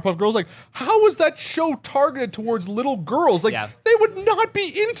in Girls. Powerpuff Girls. Like, how was that show targeted towards little girls? Like, Yeah. they would not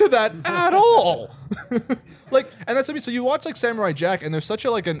be into that at all. Like, and that's what I mean. So you watch like Samurai Jack, and there's such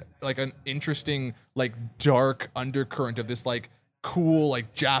a like an interesting like dark undercurrent of this like cool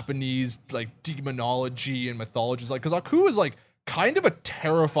like Japanese like demonology and mythology. Like, because Aku is like kind of a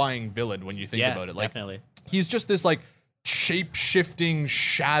terrifying villain when you think Yeah, about it. Like, definitely. he's just this like shape-shifting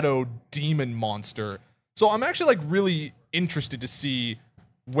shadow demon monster. So I'm actually like really interested to see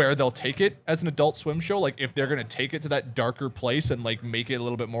where they'll take it as an Adult Swim show. Like if they're gonna take it to that darker place and like make it a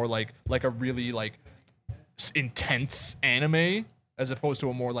little bit more like a really like intense anime as opposed to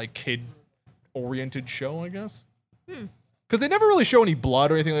a more like kid-oriented show, I guess. Because they never really show any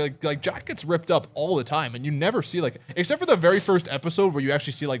blood or anything. Like Jack gets ripped up all the time, and you never see like, except for the very first episode where you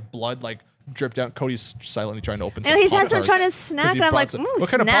actually see like blood like drip down. Cody's silently trying to open. And some he has some Pop-Tarts trying to 'cause snack, he and I'm brought like, some- ooh, what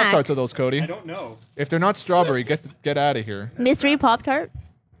kind of snack. Pop-Tarts are those, Cody? don't know. If they're not strawberry, get out of here. Mystery Pop Tart.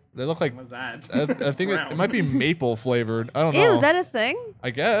 They look like. What's that? I think it might be maple flavored. I don't know. Ew, is that a thing? I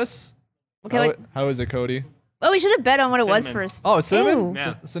guess. Okay, How, wait. how is it, Cody? Oh, we should have bet on what it was Cinnamon. first. Oh, it's cinnamon. Ew.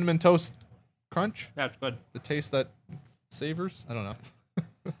 Yeah. Cinnamon toast crunch. That's good. The taste that savors. I don't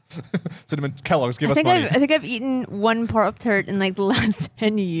know. Cinnamon Kellogg's, give I us think money. I think I've eaten one Pop Tart in like the last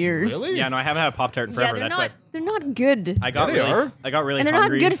 10 years. Really? Yeah, no, I haven't had a Pop Tart in Yeah, forever. they're That's not. why They're not good. I got Yeah, they really, are. I got really And they're not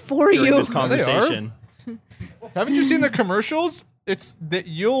hungry good for during you. this Yeah, they are. conversation. Haven't you seen the commercials? It's that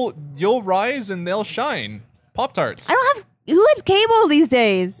you'll rise and they'll shine. Pop Tarts. I don't have. Who has cable these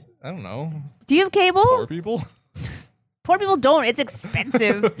days? I don't know. Do you have cable? Poor people. Poor people don't. It's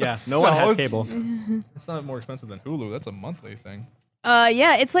expensive. Yeah, no one No, has it's- cable. It's not more expensive than Hulu. That's a monthly thing.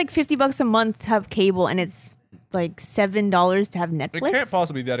 Yeah, it's like $50 a month to have cable, and it's like $7 to have Netflix. It can't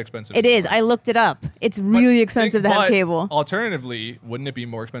possibly be that expensive. It is. I looked it up. It's really expensive to have But cable. Alternatively, wouldn't it be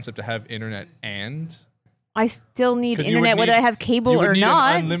more expensive to have internet and? I still need 'Cause you would internet, whether need- I have cable you would or need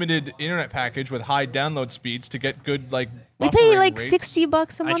not. an unlimited internet package with high download speeds to get good like. We pay buffering like rates.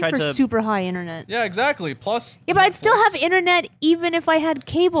 $60 a I month tried for to- super high internet. Yeah, exactly. Plus. Yeah, but I'd still Netflix. have internet even if I had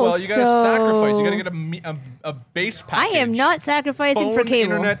cable. Well, you gotta so sacrifice. You gotta get a base I package. am not sacrificing Phone, for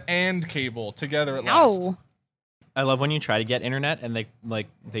cable. internet, and cable together at last. No. I love when you try to get internet and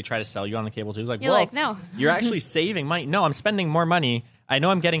they try to sell you on the cable too. Like, You're well, like, no. you're actually saving money. No, I'm spending more money. I know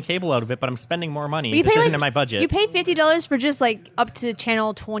I'm getting cable out of it, but I'm spending more money. You This pay, isn't like- in my budget. You pay $50 for just like up to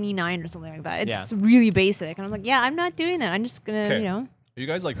channel 29 or something like that. It's Yeah. really basic. And I'm like, yeah, I'm not doing that. I'm just gonna, Okay. you know. Are you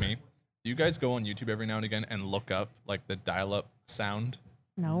guys like me? Do you guys go on YouTube every now and again and look up like the dial-up sound?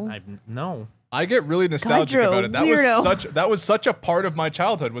 No. No. I get really nostalgic you're a about it. weirdo. That was such a part of my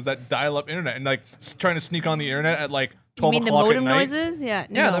childhood was that dial-up internet and like trying to sneak on the internet at like You 12 mean the o'clock modem at night. noises? Yeah.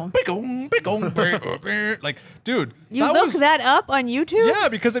 Yeah, no. the big like, dude, You that look was, that up on YouTube? Yeah,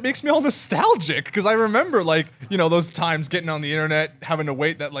 because it makes me all nostalgic. Because I remember, like, you know, those times getting on the internet, having to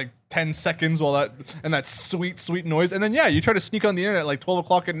wait that like 10 seconds while that sweet, sweet noise, and then yeah, you try to sneak on the internet at like 12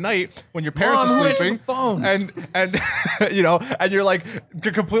 o'clock at night when your parents Mom, are who answered sleeping, the phone? and you know, and you're like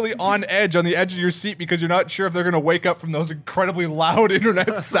completely on edge on the edge of your seat because you're not sure if they're gonna wake up from those incredibly loud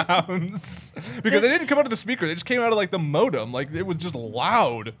internet sounds because they didn't come out of the speaker; they just came out of like the modem. Like it was just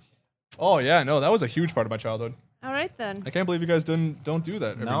loud. Oh yeah, no, that was a huge part of my childhood. All right then. I can't believe you guys don't do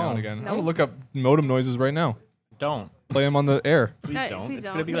that every No. now and again. I'm No. gonna look up modem noises right now. Don't. Play them on the air. Please No, don't. please It's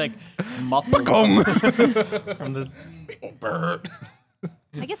gonna don't. be like muffled Gong. from the. Bird.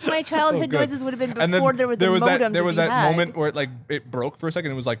 I guess my childhood good. noises would have been And then before there was a modem. there was we that had. moment where it broke for a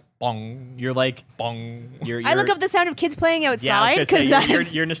second. It was like bong, You're like. bong. You're. I look up the sound of kids playing Yeah, I outside was gonna because say your,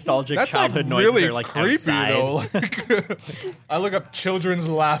 that's your nostalgic That's childhood like noises really are like creepy outside. though. Like, I look up children's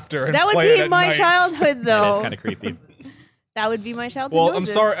laughter and that would play it be at my night. childhood though. That is kind of creepy. That would be my childhood. Well, I'm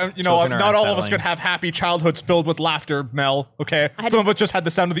noises. sorry. You know, Children are not all of us unsettling. could have happy childhoods filled with laughter, Mel. Okay, had some to- of us just had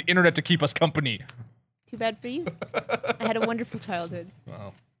the sound of the internet to keep us company. Too bad for you. I had a wonderful childhood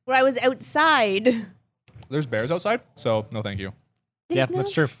Wow. where I was outside. There's bears outside, so no, thank you. Yeah, There's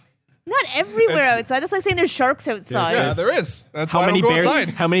that's no- true. Not everywhere outside. That's like saying there's sharks outside. Yeah, there is. That's How why I many don't go bears? outside.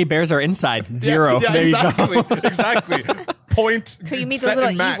 How many bears are inside? Zero. Yeah, there exactly, you go. exactly. Point. Till you meet those set little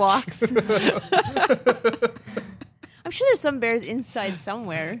and match. Ewoks. I'm sure there's some bears inside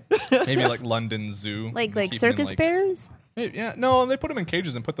somewhere. Maybe like London Zoo. Like Keep them in, circus like- bears? Yeah, no, they put them in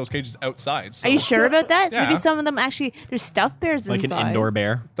cages and put those cages outside. So Are you sure about that? Yeah. Maybe some of them actually, there's stuffed bears Like inside. an indoor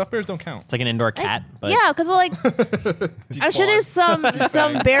bear. Stuffed bears don't count. It's like an indoor cat. But Yeah, because I'm sure there's some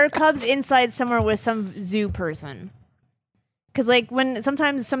bear cubs inside somewhere with some zoo person. Because like when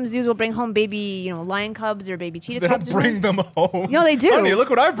sometimes some zoos will bring home baby, lion cubs or baby cheetah They cubs. don't or bring them home. No, they do. Honey, look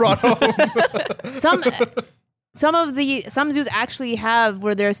what I brought home. something. Some zoos actually have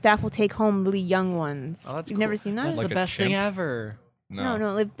where their staff will take home really young ones. Oh, that's You've cool. never seen that? That's Like the a best thing chimp? ever. No.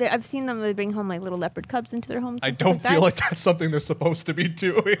 Like, I've seen them. They bring home like little leopard cubs into their homes. I and stuff don't like feel that. like that's something they're supposed to be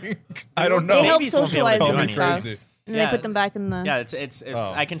doing. I don't They know. help Babies won't be able to socialize do them and anything. stuff. Crazy. And Yeah. they put them back in the. Yeah, it's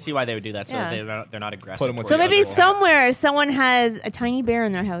Oh. I can see why they would do that, so Yeah. they're not aggressive. Put 'em with towards So the maybe other somewhere someone has a tiny bear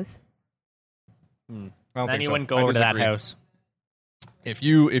in their house. I don't Then think you so. wouldn't go I over to that disagree. house. If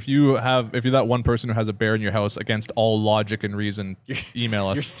you're that one person who has a bear in your house, against all logic and reason, email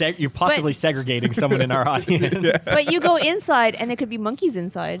us. You're possibly segregating someone in our audience. But you go inside, and there could be monkeys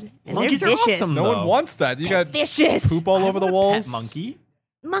inside. And Monkeys they're are vicious. awesome. No though. one wants that. You got Vicious. poop all over the walls. Pet monkey.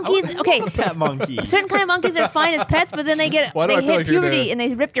 Monkeys. Okay. Pet monkey. Certain kind of monkeys are fine as pets, but then they Why do I hit feel like you're puberty gonna- and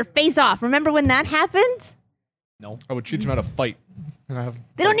they rip your face off. Remember when that happened? No. I would teach them how to fight. And I have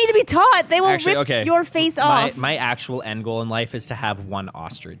They don't need to be taught. They will Actually, rip okay. your face off. My actual end goal in life is to have one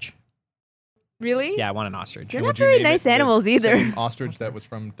ostrich. Really? Yeah, I want an ostrich. They're Would not you very name it nice the animals either. same ostrich that was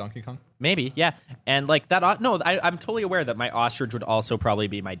from Donkey Kong. Maybe, yeah. And like that. No, I'm totally aware that my ostrich would also probably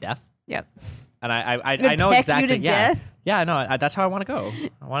be my death. Yep. And I would know peck you exactly. to Yeah, death? yeah. I know. That's how I want to go.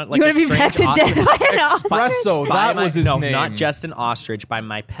 I want like You a want to be strange pecked to ostrich. death by an ostrich? Espresso, By that my- was his no, name. not just an ostrich. By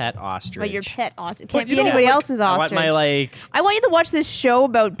my pet ostrich. But your pet ostrich. But Can't you be know, anybody like, else's I want ostrich. my like. I want you to watch this show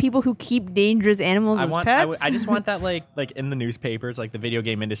about people who keep dangerous animals as pets. I just want that like in the newspapers, like the video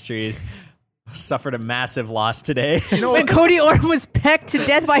game industries suffered a massive loss today. You know when what? Cody Orr was pecked to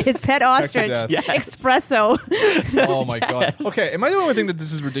death by his pet ostrich. death. Yes. Espresso. Oh my god. Okay, am I the only one think that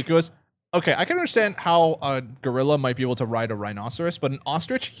this is ridiculous? Okay, I can understand how a gorilla might be able to ride a rhinoceros, but an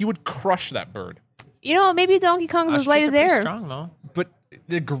ostrich, he would crush that bird. You know, maybe Donkey Kong's as light Ostriches as are pretty air. strong though. But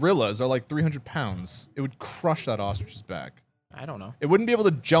the gorillas are like 300 pounds. It would crush that ostrich's back. I don't know. It wouldn't be able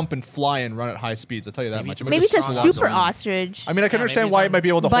to jump and fly and run at high speeds, I'll tell you that Maybe much. it's It would Maybe it's just a slog super around. ostrich. I mean, I can Yeah, understand maybe why it's it might be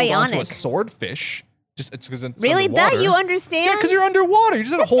able to hold on to a bionic. swordfish. Just it's because it's Really? underwater. That you understand? Yeah, because you're underwater. You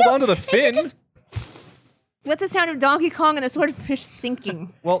just have to hold on to the fin. What's the sound of Donkey Kong and the swordfish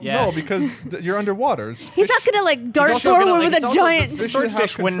sinking? Well, Yeah. no, because you're underwater. He's not gonna like dart also forward gonna, like, with it's a also- giant. The Fish would have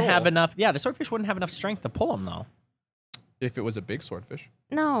swordfish wouldn't control. have enough. Yeah, the swordfish wouldn't have enough strength to pull him though. If it was a big swordfish.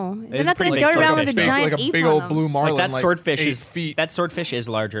 No, they're is not pretty gonna big dart around with swordfish, a though. giant like a ape big on old them. blue marlin, Like that swordfish 8 is feet. that swordfish is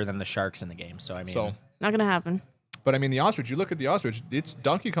larger than the sharks in the game. So I mean, So, Not gonna happen. but I mean, the ostrich. You look at the ostrich. It's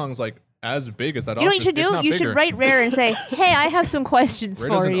Donkey Kong's like as big as that. You know what you ostrich, should if do? not You bigger. should write Rare and say, "Hey, I have some questions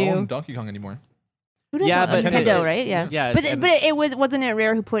Rare for doesn't you." own Donkey Kong anymore. Who does Yeah, that? but Nintendo, it- right? Yeah. yeah, But and- it wasn't it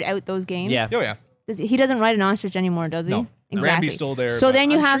Rare who put out those games? Yeah. Oh yeah. He doesn't ride an ostrich anymore, does he? No. Exactly. Randy's still there, So but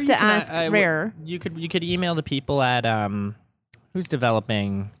then you I'm have sure to can, ask Rare. You could email the people at who's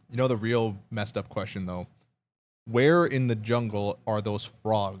developing. You know the real messed up question though. Where in the jungle are those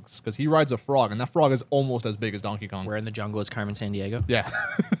frogs? Because he rides a frog, and that frog is almost as big as Donkey Kong. Where in the jungle is Carmen San Diego? Yeah.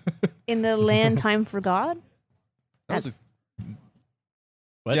 In the land time for God? That was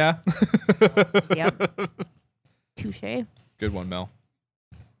What? Yeah. Yep. Touche. Good one, Mel.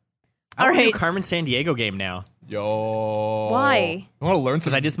 I want a new Alright. Carmen San Diego game now Yo. Why? I want to learn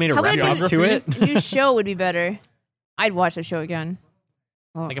because some. I just made a How about reference to it. A new show would be better. I'd watch the show again.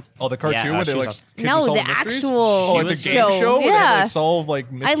 Like a, Oh, the cartoon Yeah, where they she was like a- kids No, are solving the mysteries? actual Oh, like the She game was- show where they Yeah. like solve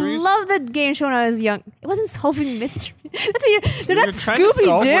like mysteries. I love the game show when I was young. It wasn't solving mysteries. That's what they're not You're trying to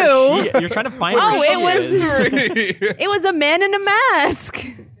solve Scooby where Doo. she- You're trying to find. Oh, where she it was- is. It was a man in a mask.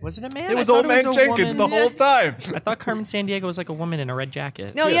 Was it a man? It was I Old thought Man a Jenkins the woman. whole time. I thought Carmen San Diego was like a woman in a red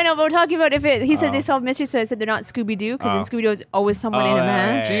jacket. No, Yes. yeah, no, but we're talking about if it. He said Oh. they solve mysteries, so I said they're not Scooby Doo because Oh. in Scooby Doo is always someone in Oh, a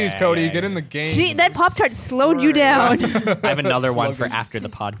mask. yeah. Jeez, Cody, get in the game. Gee, that Pop Tart slowed you down. I have another one for Sluggish. after the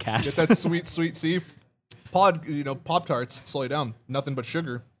podcast. Get that sweet, sweet see. Pop Tarts, slow you down. Nothing but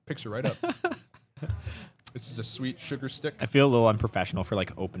sugar. Picks you right up. This is a sweet sugar stick. I feel a little unprofessional for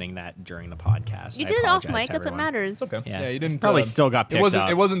like opening that during the podcast. You I did it off apologize mic. to That's what everyone. matters. Okay. Yeah. Yeah, you didn't. Probably still got picked it wasn't. up.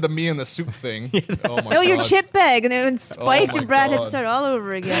 It wasn't the me in the soup thing. Oh my No, god. your chip bag, and then spiked, my and Brad had God. to start all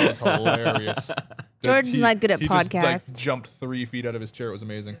over That again. was hilarious. Jordan's not good at he just, like, podcasts. jumped 3 feet out of his chair. It was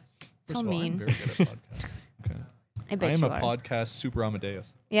amazing. So First of all, I'm mean. very good at podcasts. Okay. I bet I am you a are. podcast super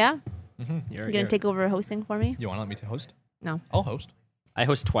Amadeus. Yeah? You're You gonna take over hosting for me? You want to let me to host? No. I'll host. I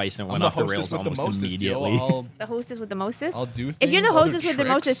host twice and it I'm went the off the hostess rails with the almost mostest. immediately. I'll The hostess with the mostest? do things. If you're the I'll do hostess with the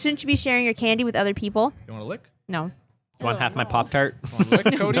mostest, tricks. shouldn't you be sharing your candy with other people? You want to lick? No. You want half my Pop-Tart? Want to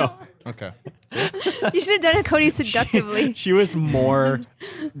lick, Cody? No. Okay. You should have done it, Cody, seductively. She was more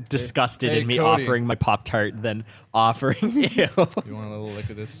disgusted Hey, in me Cody. offering my Pop-Tart than offering you. You want a little lick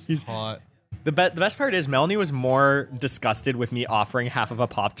of this? He's- hot. The best part is Melanie was more disgusted with me offering half of a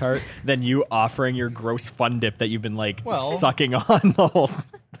Pop-Tart than you offering your gross Fun Dip that you've been like Well, sucking on the whole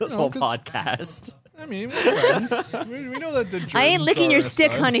this know, whole 'cause- podcast. I mean, we're friends. we know that the germs I ain't licking are your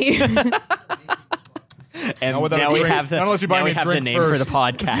stick, aside. honey. And Not without now a we drink. have the Not unless you buy now me we a have the drink name for the first.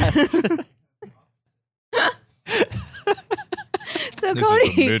 podcast. So, This Cody,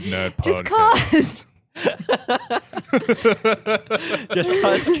 is the Midnight just Podcast. cause. Just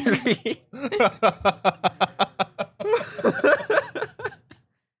us three.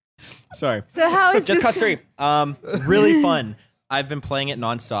 Sorry. So how is Just this? Cause 3. Really fun. I've been playing it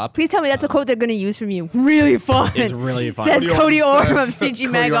nonstop. Please tell me that's a quote they're going to use from you. Really fun. It's really fun. Says Cody Orm of says- CG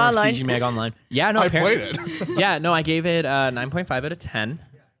Mag Online. CG Mag Online. Yeah, no, I apparently- played it. Yeah, no, I gave it 9.5 out of 10,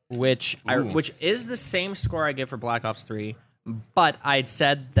 which is the same score I give for Black Ops 3. But I'd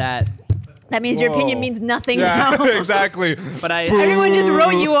said that. That means your opinion Whoa. means nothing Yeah, now. exactly. But Everyone just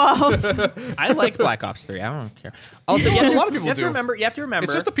wrote you off. I like Black Ops 3. I don't care. Also, know, you have a to, lot of people you have to do. remember. You have to remember.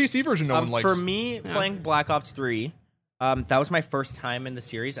 It's just the PC version no one likes. For me, playing Black Ops 3, that was my first time in the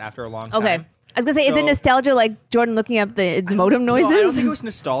series after a long time. Okay. I was going to say, is it So- nostalgia like Jordan looking up the modem No, I don't noises? think it was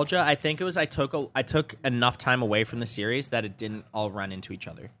nostalgia. I think it was I took enough time away from the series that it didn't all run into each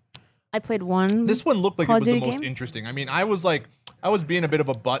other. I played one. This one looked like Call it of was the Duty most game? interesting. I mean, I was being a bit of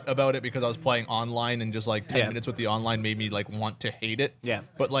a butt about it because I was playing online and just like 10 Yeah. minutes with the online made me like want to hate it. Yeah.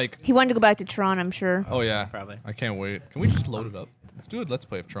 But like, He wanted to go back to Tron, I'm sure. oh yeah, Probably. I can't wait. Can we just load it up? Let's do it. Let's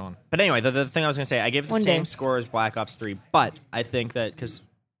play of Tron. But anyway, the thing I was gonna say, I gave it the One same day. score as Black Ops 3, but I think that because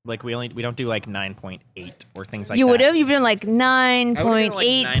like we don't do like 9.8 or things like You that. would have? You've been like given, like,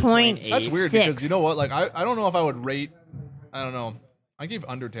 9.8.6. That's weird because you know what? Like, I don't know if I would rate. I don't know. I gave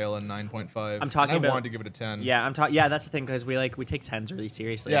Undertale a 9.5. I'm talking and I about- wanted to give it a 10. Yeah, I'm talking. Yeah, that's the thing because we take 10s really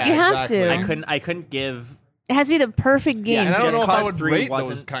seriously. Yeah, You have exactly. to. I couldn't give It has to be the perfect game. And I don't Just know if I Cause would 3 rate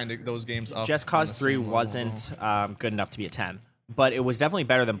wasn't- those games up. Just on Cause the 3 same level. wasn't good enough to be a 10, but it was definitely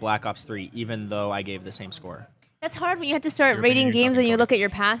better than Black Ops 3, even though I gave the same score. That's hard when you have to start Your rating opinion, games and you something, look at your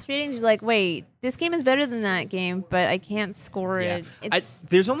past ratings. You're like, wait, this game is better than that game, but I can't score it. It's,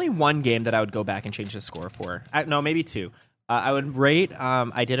 There's only one game that I would go back and change the score for. No, maybe two. I would rate.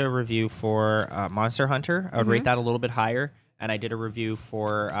 I did a review for Monster Hunter. I would rate that a little bit higher, and I did a review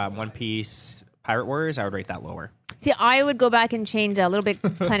for One Piece Pirate Warriors. I would rate that lower. see, I would go back and change a Little Big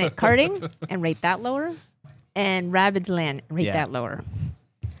Planet Karting and rate that lower, and Rabbids Land and rate Yeah. that lower.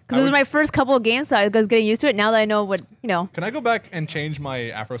 Because it was my first couple of games, so I was getting used to it. Now that I know what, Can I go back and change my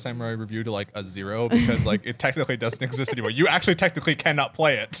Afro Samurai review to like a 0 because like it technically doesn't exist anymore. You actually technically cannot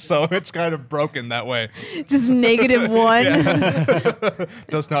play it, so it's kind of broken that way. just -1.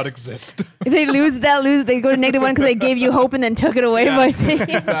 Does not exist. If they lose, they go to -1 because they gave you hope and then took it away by saying.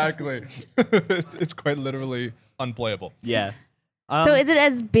 Exactly. It's quite literally unplayable. Yeah. So is it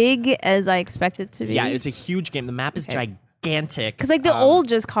as big as I expect it to be? Yeah, it's a huge game. The map is gigantic. Because like the old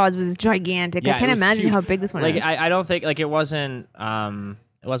Just Cause was gigantic. Yeah, I it can't was imagine huge. how big this one Like is. I don't think like it wasn't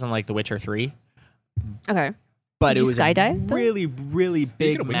like The Witcher 3, Okay. but Did it you was a skydive, though? really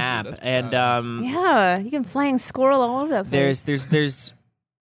big a wingsuit, map, that's and badass. Yeah, you can flying squirrel all over that place. there's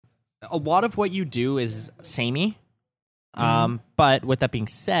a lot of what you do is samey. But with that being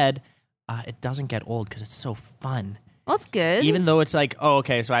said, it doesn't get old because it's so fun. Well, that's good. Even though it's like, oh,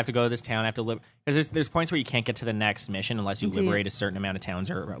 okay, so I have to go to this town, I have to live because there's points where you can't get to the next mission unless you Until you- liberate a certain amount of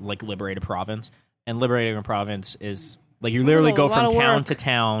towns or like liberate a province. And liberating a province is like you Sounds literally like a go lot from of town work. to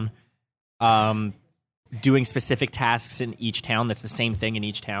town, doing specific tasks in each town. That's the same thing in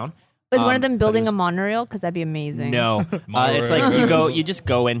each town. was one of them but building it was- a monorail? Because that'd be amazing. No, it's like you just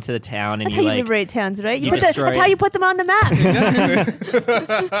go into the town and That's you how you like liberate towns, right? you That's destroy- how you put them on the map.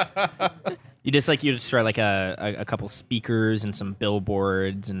 you destroy like a couple speakers and some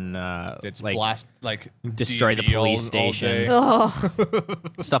billboards and It's like blast like destroy the D&D police all station. day. Oh,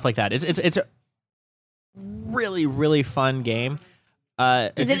 stuff like that. It's a really fun game.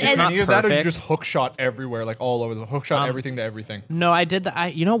 It's it as- not Any of that, or you perfect. just hook shot everywhere, like all over the hook shot everything to everything. No, I did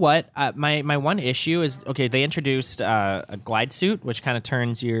that. You know what? My one issue is okay. They introduced a glide suit, which kind of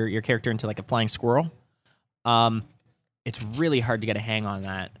turns your character into like a flying squirrel. It's really hard to get a hang on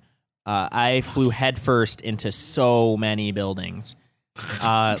that. I flew headfirst into so many buildings.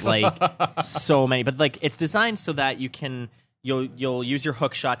 like so many. But like it's designed so that you'll use your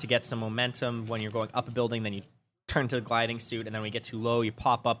hook shot to get some momentum when you're going up a building. Then you turn to the gliding suit, and then when you get too low, you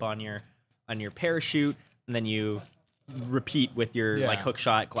pop up on your parachute, and then you repeat with your like hook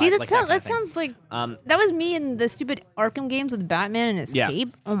shot. See, like that sounds like that was me in the stupid Arkham games with Batman and his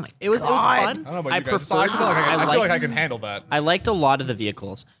cape. Oh my! It was fun. I don't know about you guys. I feel like I can handle that. I liked a lot of the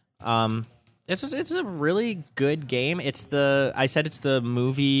vehicles. It's a really good game. It's the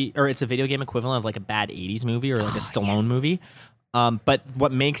movie, or it's a video game equivalent of like a bad 80s movie or like a Stallone movie. But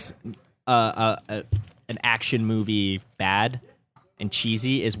what makes an action movie bad and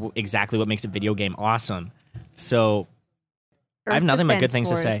cheesy is exactly what makes a video game awesome. So I have nothing but good things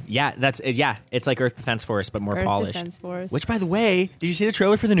to say. Yeah, it's like Earth Defense Force, but more polished. Defense Force. Which, by the way, did you see the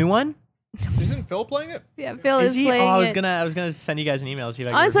trailer for the new one? Isn't Phil playing it? Yeah, Phil is he? playing I was gonna send you guys an email. See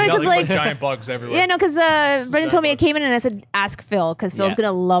if I can sorry, because like giant bugs everywhere. yeah, no, because Brendan told me I came in and I said ask Phil because Phil's Yeah.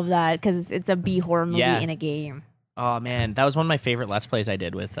 gonna love that because it's a B horror movie Yeah. in a game. Oh man, that was one of my favorite Let's Plays I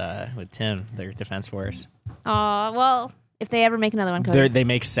did with Tim, the Earth Defense Force. Well, if they ever make another one, Cody. They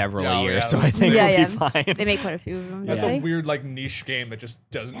make several a year, yeah, so I think yeah, it'll be fine. They make quite a few of them. That's don't a they? weird like niche game that just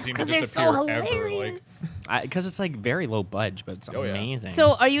doesn't seem to Because they're disappear so ever. Like, hilarious. Because it's like very low budge, but it's Oh, yeah. amazing.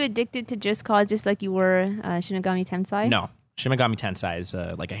 So, are you addicted to Just Cause, just like you were Shinigami Tensei? no, Shimigami Tensei is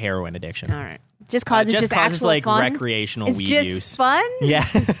like a heroin addiction. All right. Just Cause is just Cause actual is like fun. recreational It's weed just use. fun. Yeah,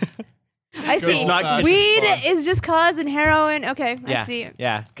 I see. It's not- Weed it's fun. is just cause and heroin. Okay, I see.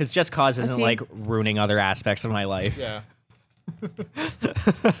 yeah. Because Just Cause isn't see. like ruining other aspects of my life. yeah.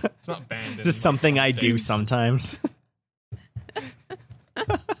 It's not banned. in Just something I do States. sometimes.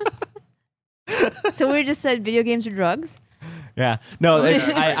 So we just said video games are drugs. Yeah. No,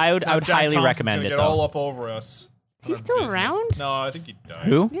 Yeah. I would Now Jack highly Thompson's recommend gonna it get though. all up over us. Is he on our still business. around? No, I think he died.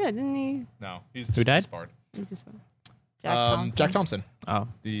 Who? Yeah, didn't he? No, he's just died? disbarred. He's just fun. Jack Thompson. Jack Thompson, Oh.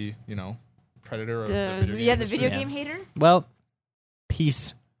 the predator of the The, video game yeah, the industry. video Yeah. game hater. Well,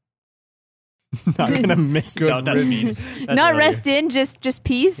 peace. Not gonna miss. Good No, that's mean. riddance. That's Not really- rest in, just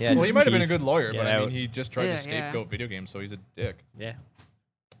peace. Yeah. Well, he might have been a Peace. good lawyer, but Get I mean, out. he just tried Yeah, to yeah. scapegoat video games, so he's a dick. Yeah.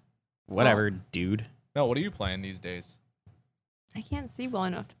 Whatever, dude. No, what are you playing these days? I can't see well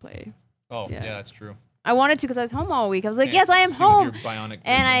enough to play. Oh, Yeah. yeah, that's true. I wanted to because I was home all week. I was like, Can't yes, I am see with home. your bionic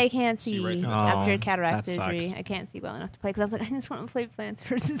And vision. I can't See see right through the after Oh, cataract that surgery. sucks. I can't see well enough to play because I was like, I just want to play Plants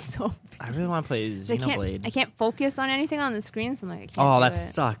vs. Zombies. I really want to play I Xenoblade. can't focus on anything on the screen, so I'm like, I can't Oh, do that it.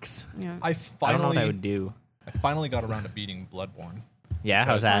 sucks. Yeah. I I don't know what I finally, would do. I finally got around to beating Bloodborne. Yeah,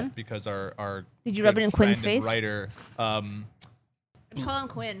 how's that? Because our Did you rub good it in Quinn's friend and face? writer, Call him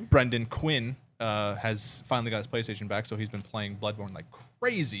Quinn. Brendan Quinn, has finally got his PlayStation back, so he's been playing Bloodborne like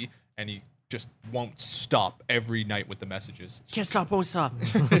crazy, and he just won't stop every night with the messages. Can't stop, won't stop.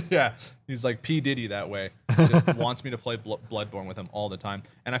 Yeah, he's like P Diddy that way. He just wants me to play Bloodborne with him all the time.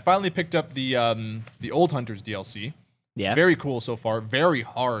 And I finally picked up the Old Hunters DLC. Yeah. Very cool so far. Very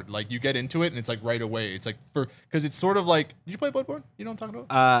hard. Like you get into it and it's like right away. It's like because it's sort of like. Did you play Bloodborne? You know what I'm talking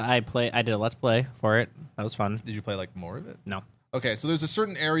about? I did a Let's Play for it. That was fun. Did you play like more of it? No. Okay, so there's a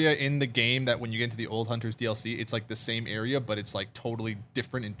certain area in the game that when you get into the Old Hunters DLC, it's like the same area, but it's like totally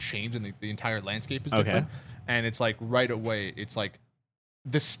different and changed, and the entire landscape is different. And it's like right away, it's like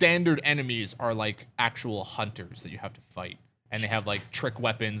the standard enemies are like actual hunters that you have to fight, and they have like trick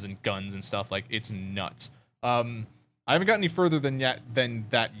weapons and guns and stuff. Like it's nuts. I haven't gotten any further than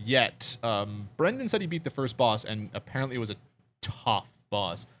that yet. Brendan said he beat the first boss, and apparently it was a tough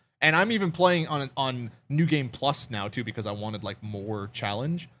boss. And I'm even playing on New Game Plus now too because I wanted like more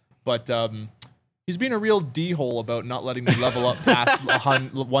challenge. But he's being a real d-hole about not letting me level up past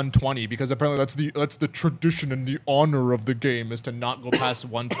 120 because apparently that's the tradition and the honor of the game is to not go past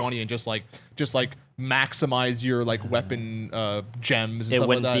 120 and just like maximize your like weapon gems. And It stuff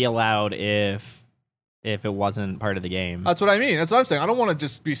wouldn't like that. be allowed if it wasn't part of the game. That's what I mean. That's what I'm saying. I don't want to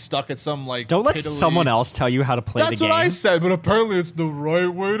just be stuck at some like. Don't let piddly- someone else tell you how to play That's the game. what I said, but apparently it's the right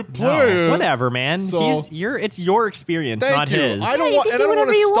way to No, play it. whatever, man. So- It's your experience, Thank not you. his. I don't Yeah, you want, can and do I don't want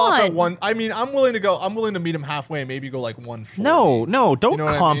whatever to you stop at want. one. I mean, I'm willing to go. I'm willing to meet him halfway. Maybe go like 140. No, don't You know what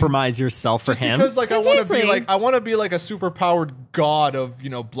I mean? compromise yourself for Just him. because like Yeah, I want to be seriously. like I want to be like a super powered god of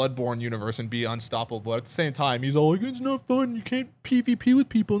Bloodborne universe and be unstoppable. But at the same time, he's all like, it's not fun. You can't PvP with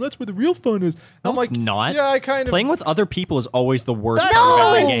people. And that's where the real fun is. I'm No, it's like, not. Yeah, I kind of Playing with other people is always the worst That's part what of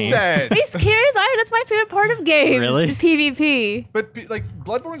I every game. said. Are you serious? That's my favorite part of games. Really? Is PvP. But like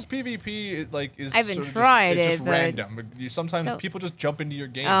Bloodborne's PvP, is I haven't sort of tried it's just it, but- random. Sometimes So- people just jump into your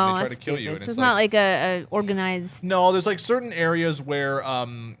game and Oh, they try that's to kill you. stupid. And So it's not like a organized. no, there's like certain areas where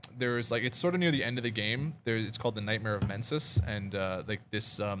there's like it's sort of near the end of the game. It's called the Nightmare of Mensis, and like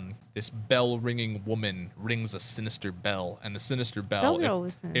this bell ringing woman rings a sinister bell, and the sinister bell, Those are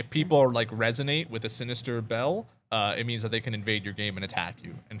always if sinister. people are like resonate with a sinister bell, it means that they can invade your game and attack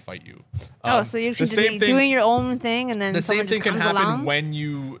you and fight you. So you the should just same be thing- doing your own thing, and then the someone same thing just can comes happen along? when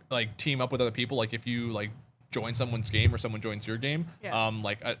you like team up with other people. Like if you like join someone's game or someone joins your game, Yeah.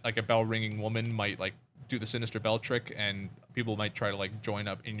 like a bell ringing woman might like do the sinister bell trick, and people might try to like join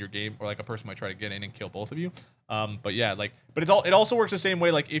up in your game, or like a person might try to get in and kill both of you. But yeah, like, but it also works the same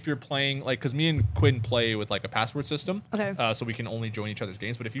way. Like if you're playing, like, because me and Quinn play with like a password system, Okay. So we can only join each other's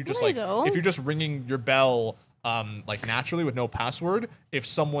games. But if you just There you like go. if you're just ringing your bell, like naturally with no password, if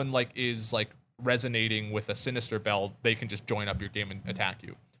someone like is like resonating with a sinister bell, they can just join up your game and attack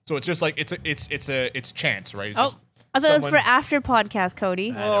you. So it's just like it's chance, right? It's Oh, just I thought it was for someone- after podcast,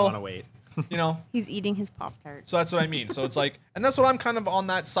 Cody. I don't want to wait. you know. He's eating his Pop-Tart. So that's what I mean. So it's like, and that's what I'm kind of on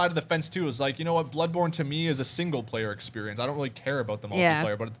that side of the fence too. Is like, you know what, Bloodborne to me is a single player experience. I don't really care about the multiplayer.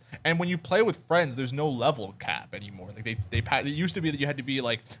 Yeah. But and when you play with friends, there's no level cap anymore. Like it used to be that you had to be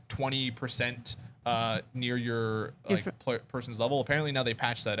like 20% near your like person's level. Apparently now they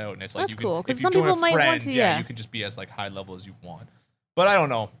patched that out, and it's like That's you can, cool, 'cause if you some join people a might want friend, to, yeah, yeah. you can just be as like high level as you want. But I don't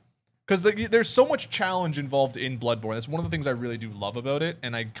know. Because there's so much challenge involved in Bloodborne. That's one of the things I really do love about it,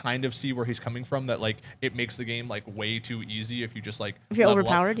 and I kind of see where he's coming from. That like it makes the game like way too easy if you just like If you're level up.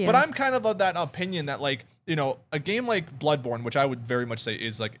 overpowered, yeah. But I'm kind of that opinion that like, you know, a game like Bloodborne, which I would very much say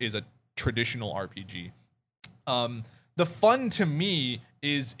is a traditional RPG. The fun to me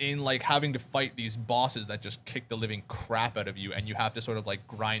is in like having to fight these bosses that just kick the living crap out of you, and you have to sort of like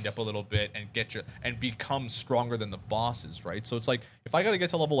grind up a little bit and become stronger than the bosses, right? So it's like if I got to get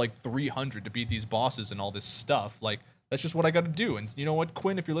to level like 300 to beat these bosses and all this stuff, like that's just what I got to do. And you know what,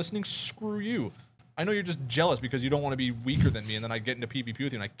 Quinn, if you're listening, screw you. I know you're just jealous because you don't want to be weaker than me, and then I get into PvP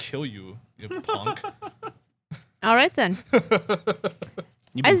with you and I kill you, you punk. All right, then.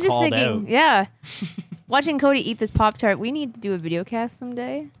 You've I was been just called thinking, out. yeah. Watching Cody eat this Pop-Tart, we need to do a video cast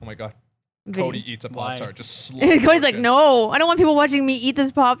someday. Oh my god. Video- Cody eats a Why? Pop-Tart, just slow Cody's like, motion. no, I don't want people watching me eat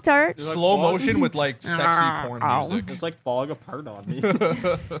this Pop-Tart. Like, Slow what? motion with like sexy porn music. It's like falling apart on me.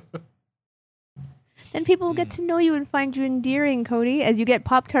 Then people will get to know you and find you endearing, Cody, as you get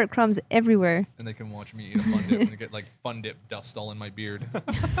Pop-Tart crumbs everywhere. And they can watch me eat a Fun Dip and get like Fun Dip dust all in my beard.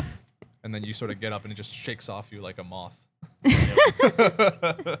 And then you sort of get up and it just shakes off you like a moth.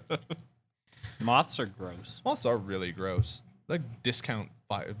 Moths are gross. Moths are really gross. Like discount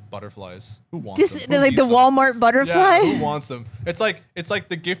butterflies. Who wants This, them? they're Who like the needs them? Walmart butterfly. Yeah, who wants them? It's like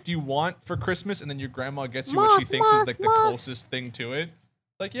the gift you want for Christmas, and then your grandma gets you what she Moth, thinks is moth, like the moth. closest thing to it.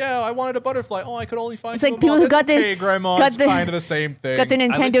 Like, yeah, I wanted a butterfly. Oh, I could only find It's you like a people moth. who got It's the- okay, grandma. got It's the- kind of the same thing. Got the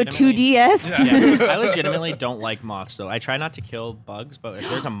Nintendo legitimately- 2DS. Yeah, I legitimately don't like moths, though. I try not to kill bugs, but if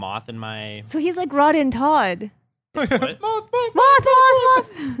there's a moth in my So he's like Rod and Todd. what? Moth. Moth.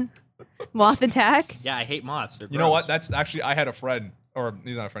 Moth attack. Yeah, I hate moths. They're You know what? gross. That's actually I had a friend, or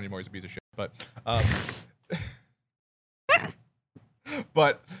he's not a friend anymore. He's a piece of shit. But,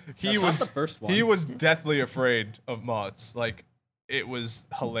 but he That's not was the first one. he was deathly afraid of moths. Like it was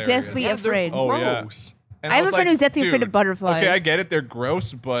hilarious. Deathly Yeah, they're afraid. Oh yeah. gross. And I have was a friend like, who's deathly afraid of "Dude, butterflies." Okay, I get it. They're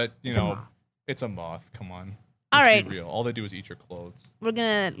gross, but you It's a know, moth. it's a moth. Come on. All Let's right. be real. All they do is eat your clothes. We're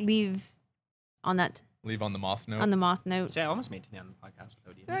gonna leave on that Leave on the moth note. on the moth note. See, I almost made it to the end of the podcast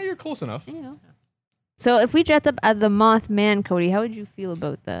without eating. Yeah, you're close enough. You know. So if we dressed up as the Mothman, Cody, how would you feel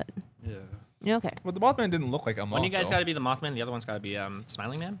about that? Yeah. Yeah, okay. But the Mothman didn't look like a moth. One of you guys though. got to be the Mothman. The other one's got to be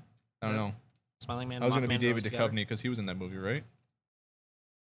Smiling Man. I don't know. Smiling Man. I was gonna be Mothman David goes together. Duchovny because he was in that movie, right?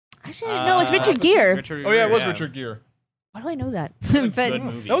 Actually, no, it's Richard it's Gere. Richard Oh yeah, it was Gere, Richard Gere. Why do I know that? a But good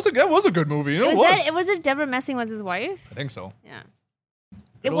movie. That was a good movie. You know, was it Deborah Messing was his wife? I think so. Yeah.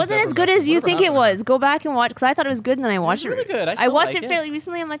 Good It old wasn't as Deborah good Messing. as you Whatever think it happened to her? was. Go back and watch because I thought it was good, and then I watched really it. good. I I still watched like it it. fairly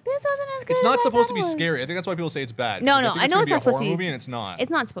recently. I'm like, this wasn't as good. It's as not I supposed to thought be it was. scary. I think that's why people say it's bad. No, because no, I think I know gonna it's be not a supposed horror to be- movie, and it's not.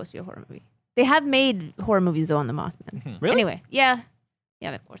 It's not supposed to be a horror movie. They have made horror movies though on the Mothman. Really? Anyway, yeah,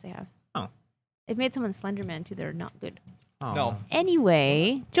 of course they have. Oh. They've made some on Slenderman too. They're not good. Oh. No.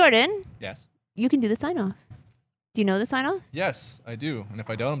 Anyway, Jordan, Yes. you can do the sign off. Do you know the sign off? Yes, I do. And if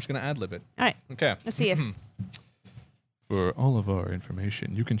I don't, I'm just gonna ad lib it. All right, Okay. let's see. Yes. For all of our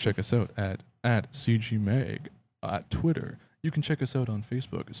information, you can check us out at CGMag at Twitter. You can check us out on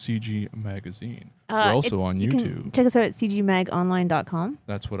Facebook, CG Magazine. We're also on You YouTube. can check us out at cgmagonline.com.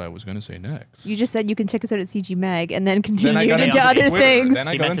 That's what I was gonna say next. You just said you can check us out at CG Mag and then continue Then I got into into other Twitter. things. Then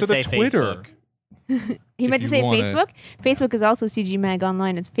I He got meant into to the say Twitter. Facebook. He meant if to you say wanna- Facebook. Facebook is also CG Mag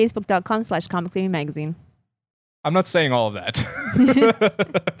Online. It's facebook.com/Comics Gaming Magazine. I'm not saying all of that.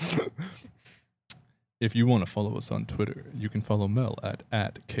 If you want to follow us on Twitter, you can follow Mel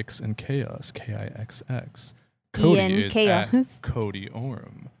at Kicks and Chaos, KIXX. Cody is Chaos. at Cody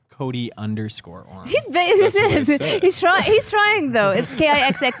Orm. Cody_Orm. He's trying though. It's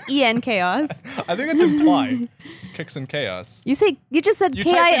KIXXEN chaos. I think it's implied. Kicks and Chaos. You just said You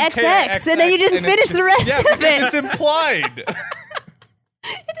type in KIXX and then you didn't finish the rest yeah, of because it. it's implied.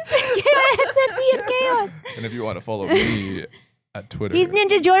 KIXXEN chaos. And if you want to follow me at Twitter, He's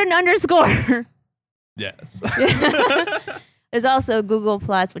Ninja Jordan _. yes. There's also Google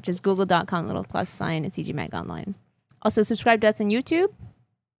Plus, which is google.com /+ and CG Mag Online. Also, subscribe to us on YouTube.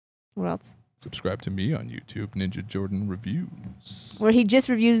 What else? Subscribe to me on YouTube, Ninja Jordan Reviews. Where he just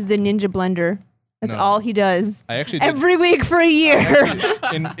reviews the Ninja Blender. That's No. all he does. I actually did, Every week for a year.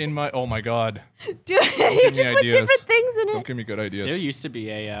 in my oh my god. Dude, he me just put ideas. different things in Don't it. give me good ideas. There used to be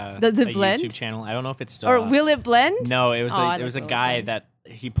a Does it blend? YouTube channel. I don't know if it's still Or up. will it blend? No, it was Aw, it was a that's guy really that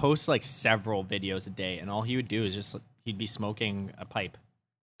he posts like several videos a day, and all he would do is just he'd be smoking a pipe,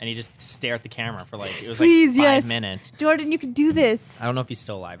 and he just stare at the camera for like it was Please, like 5 yes. minutes. Jordan, you can do this. I don't know if he's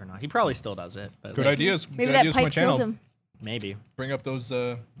still alive or not. He probably still does it. But Good like, ideas. Maybe Good that ideas for my pipe killed channel. him. Maybe. Bring up those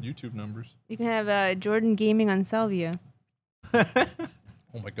YouTube numbers. You can have Jordan gaming on Salvia.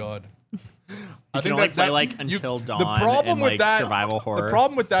 Oh my god. I can only play like Until Dawn. The problem and, with like, that survival horror. The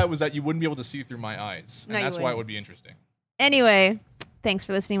problem with that was that you wouldn't be able to see through my eyes, and No, you that's why it wouldn't. would be interesting. Anyway, thanks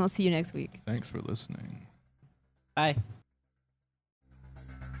for listening. We'll see you next week. Thanks for listening. Bye.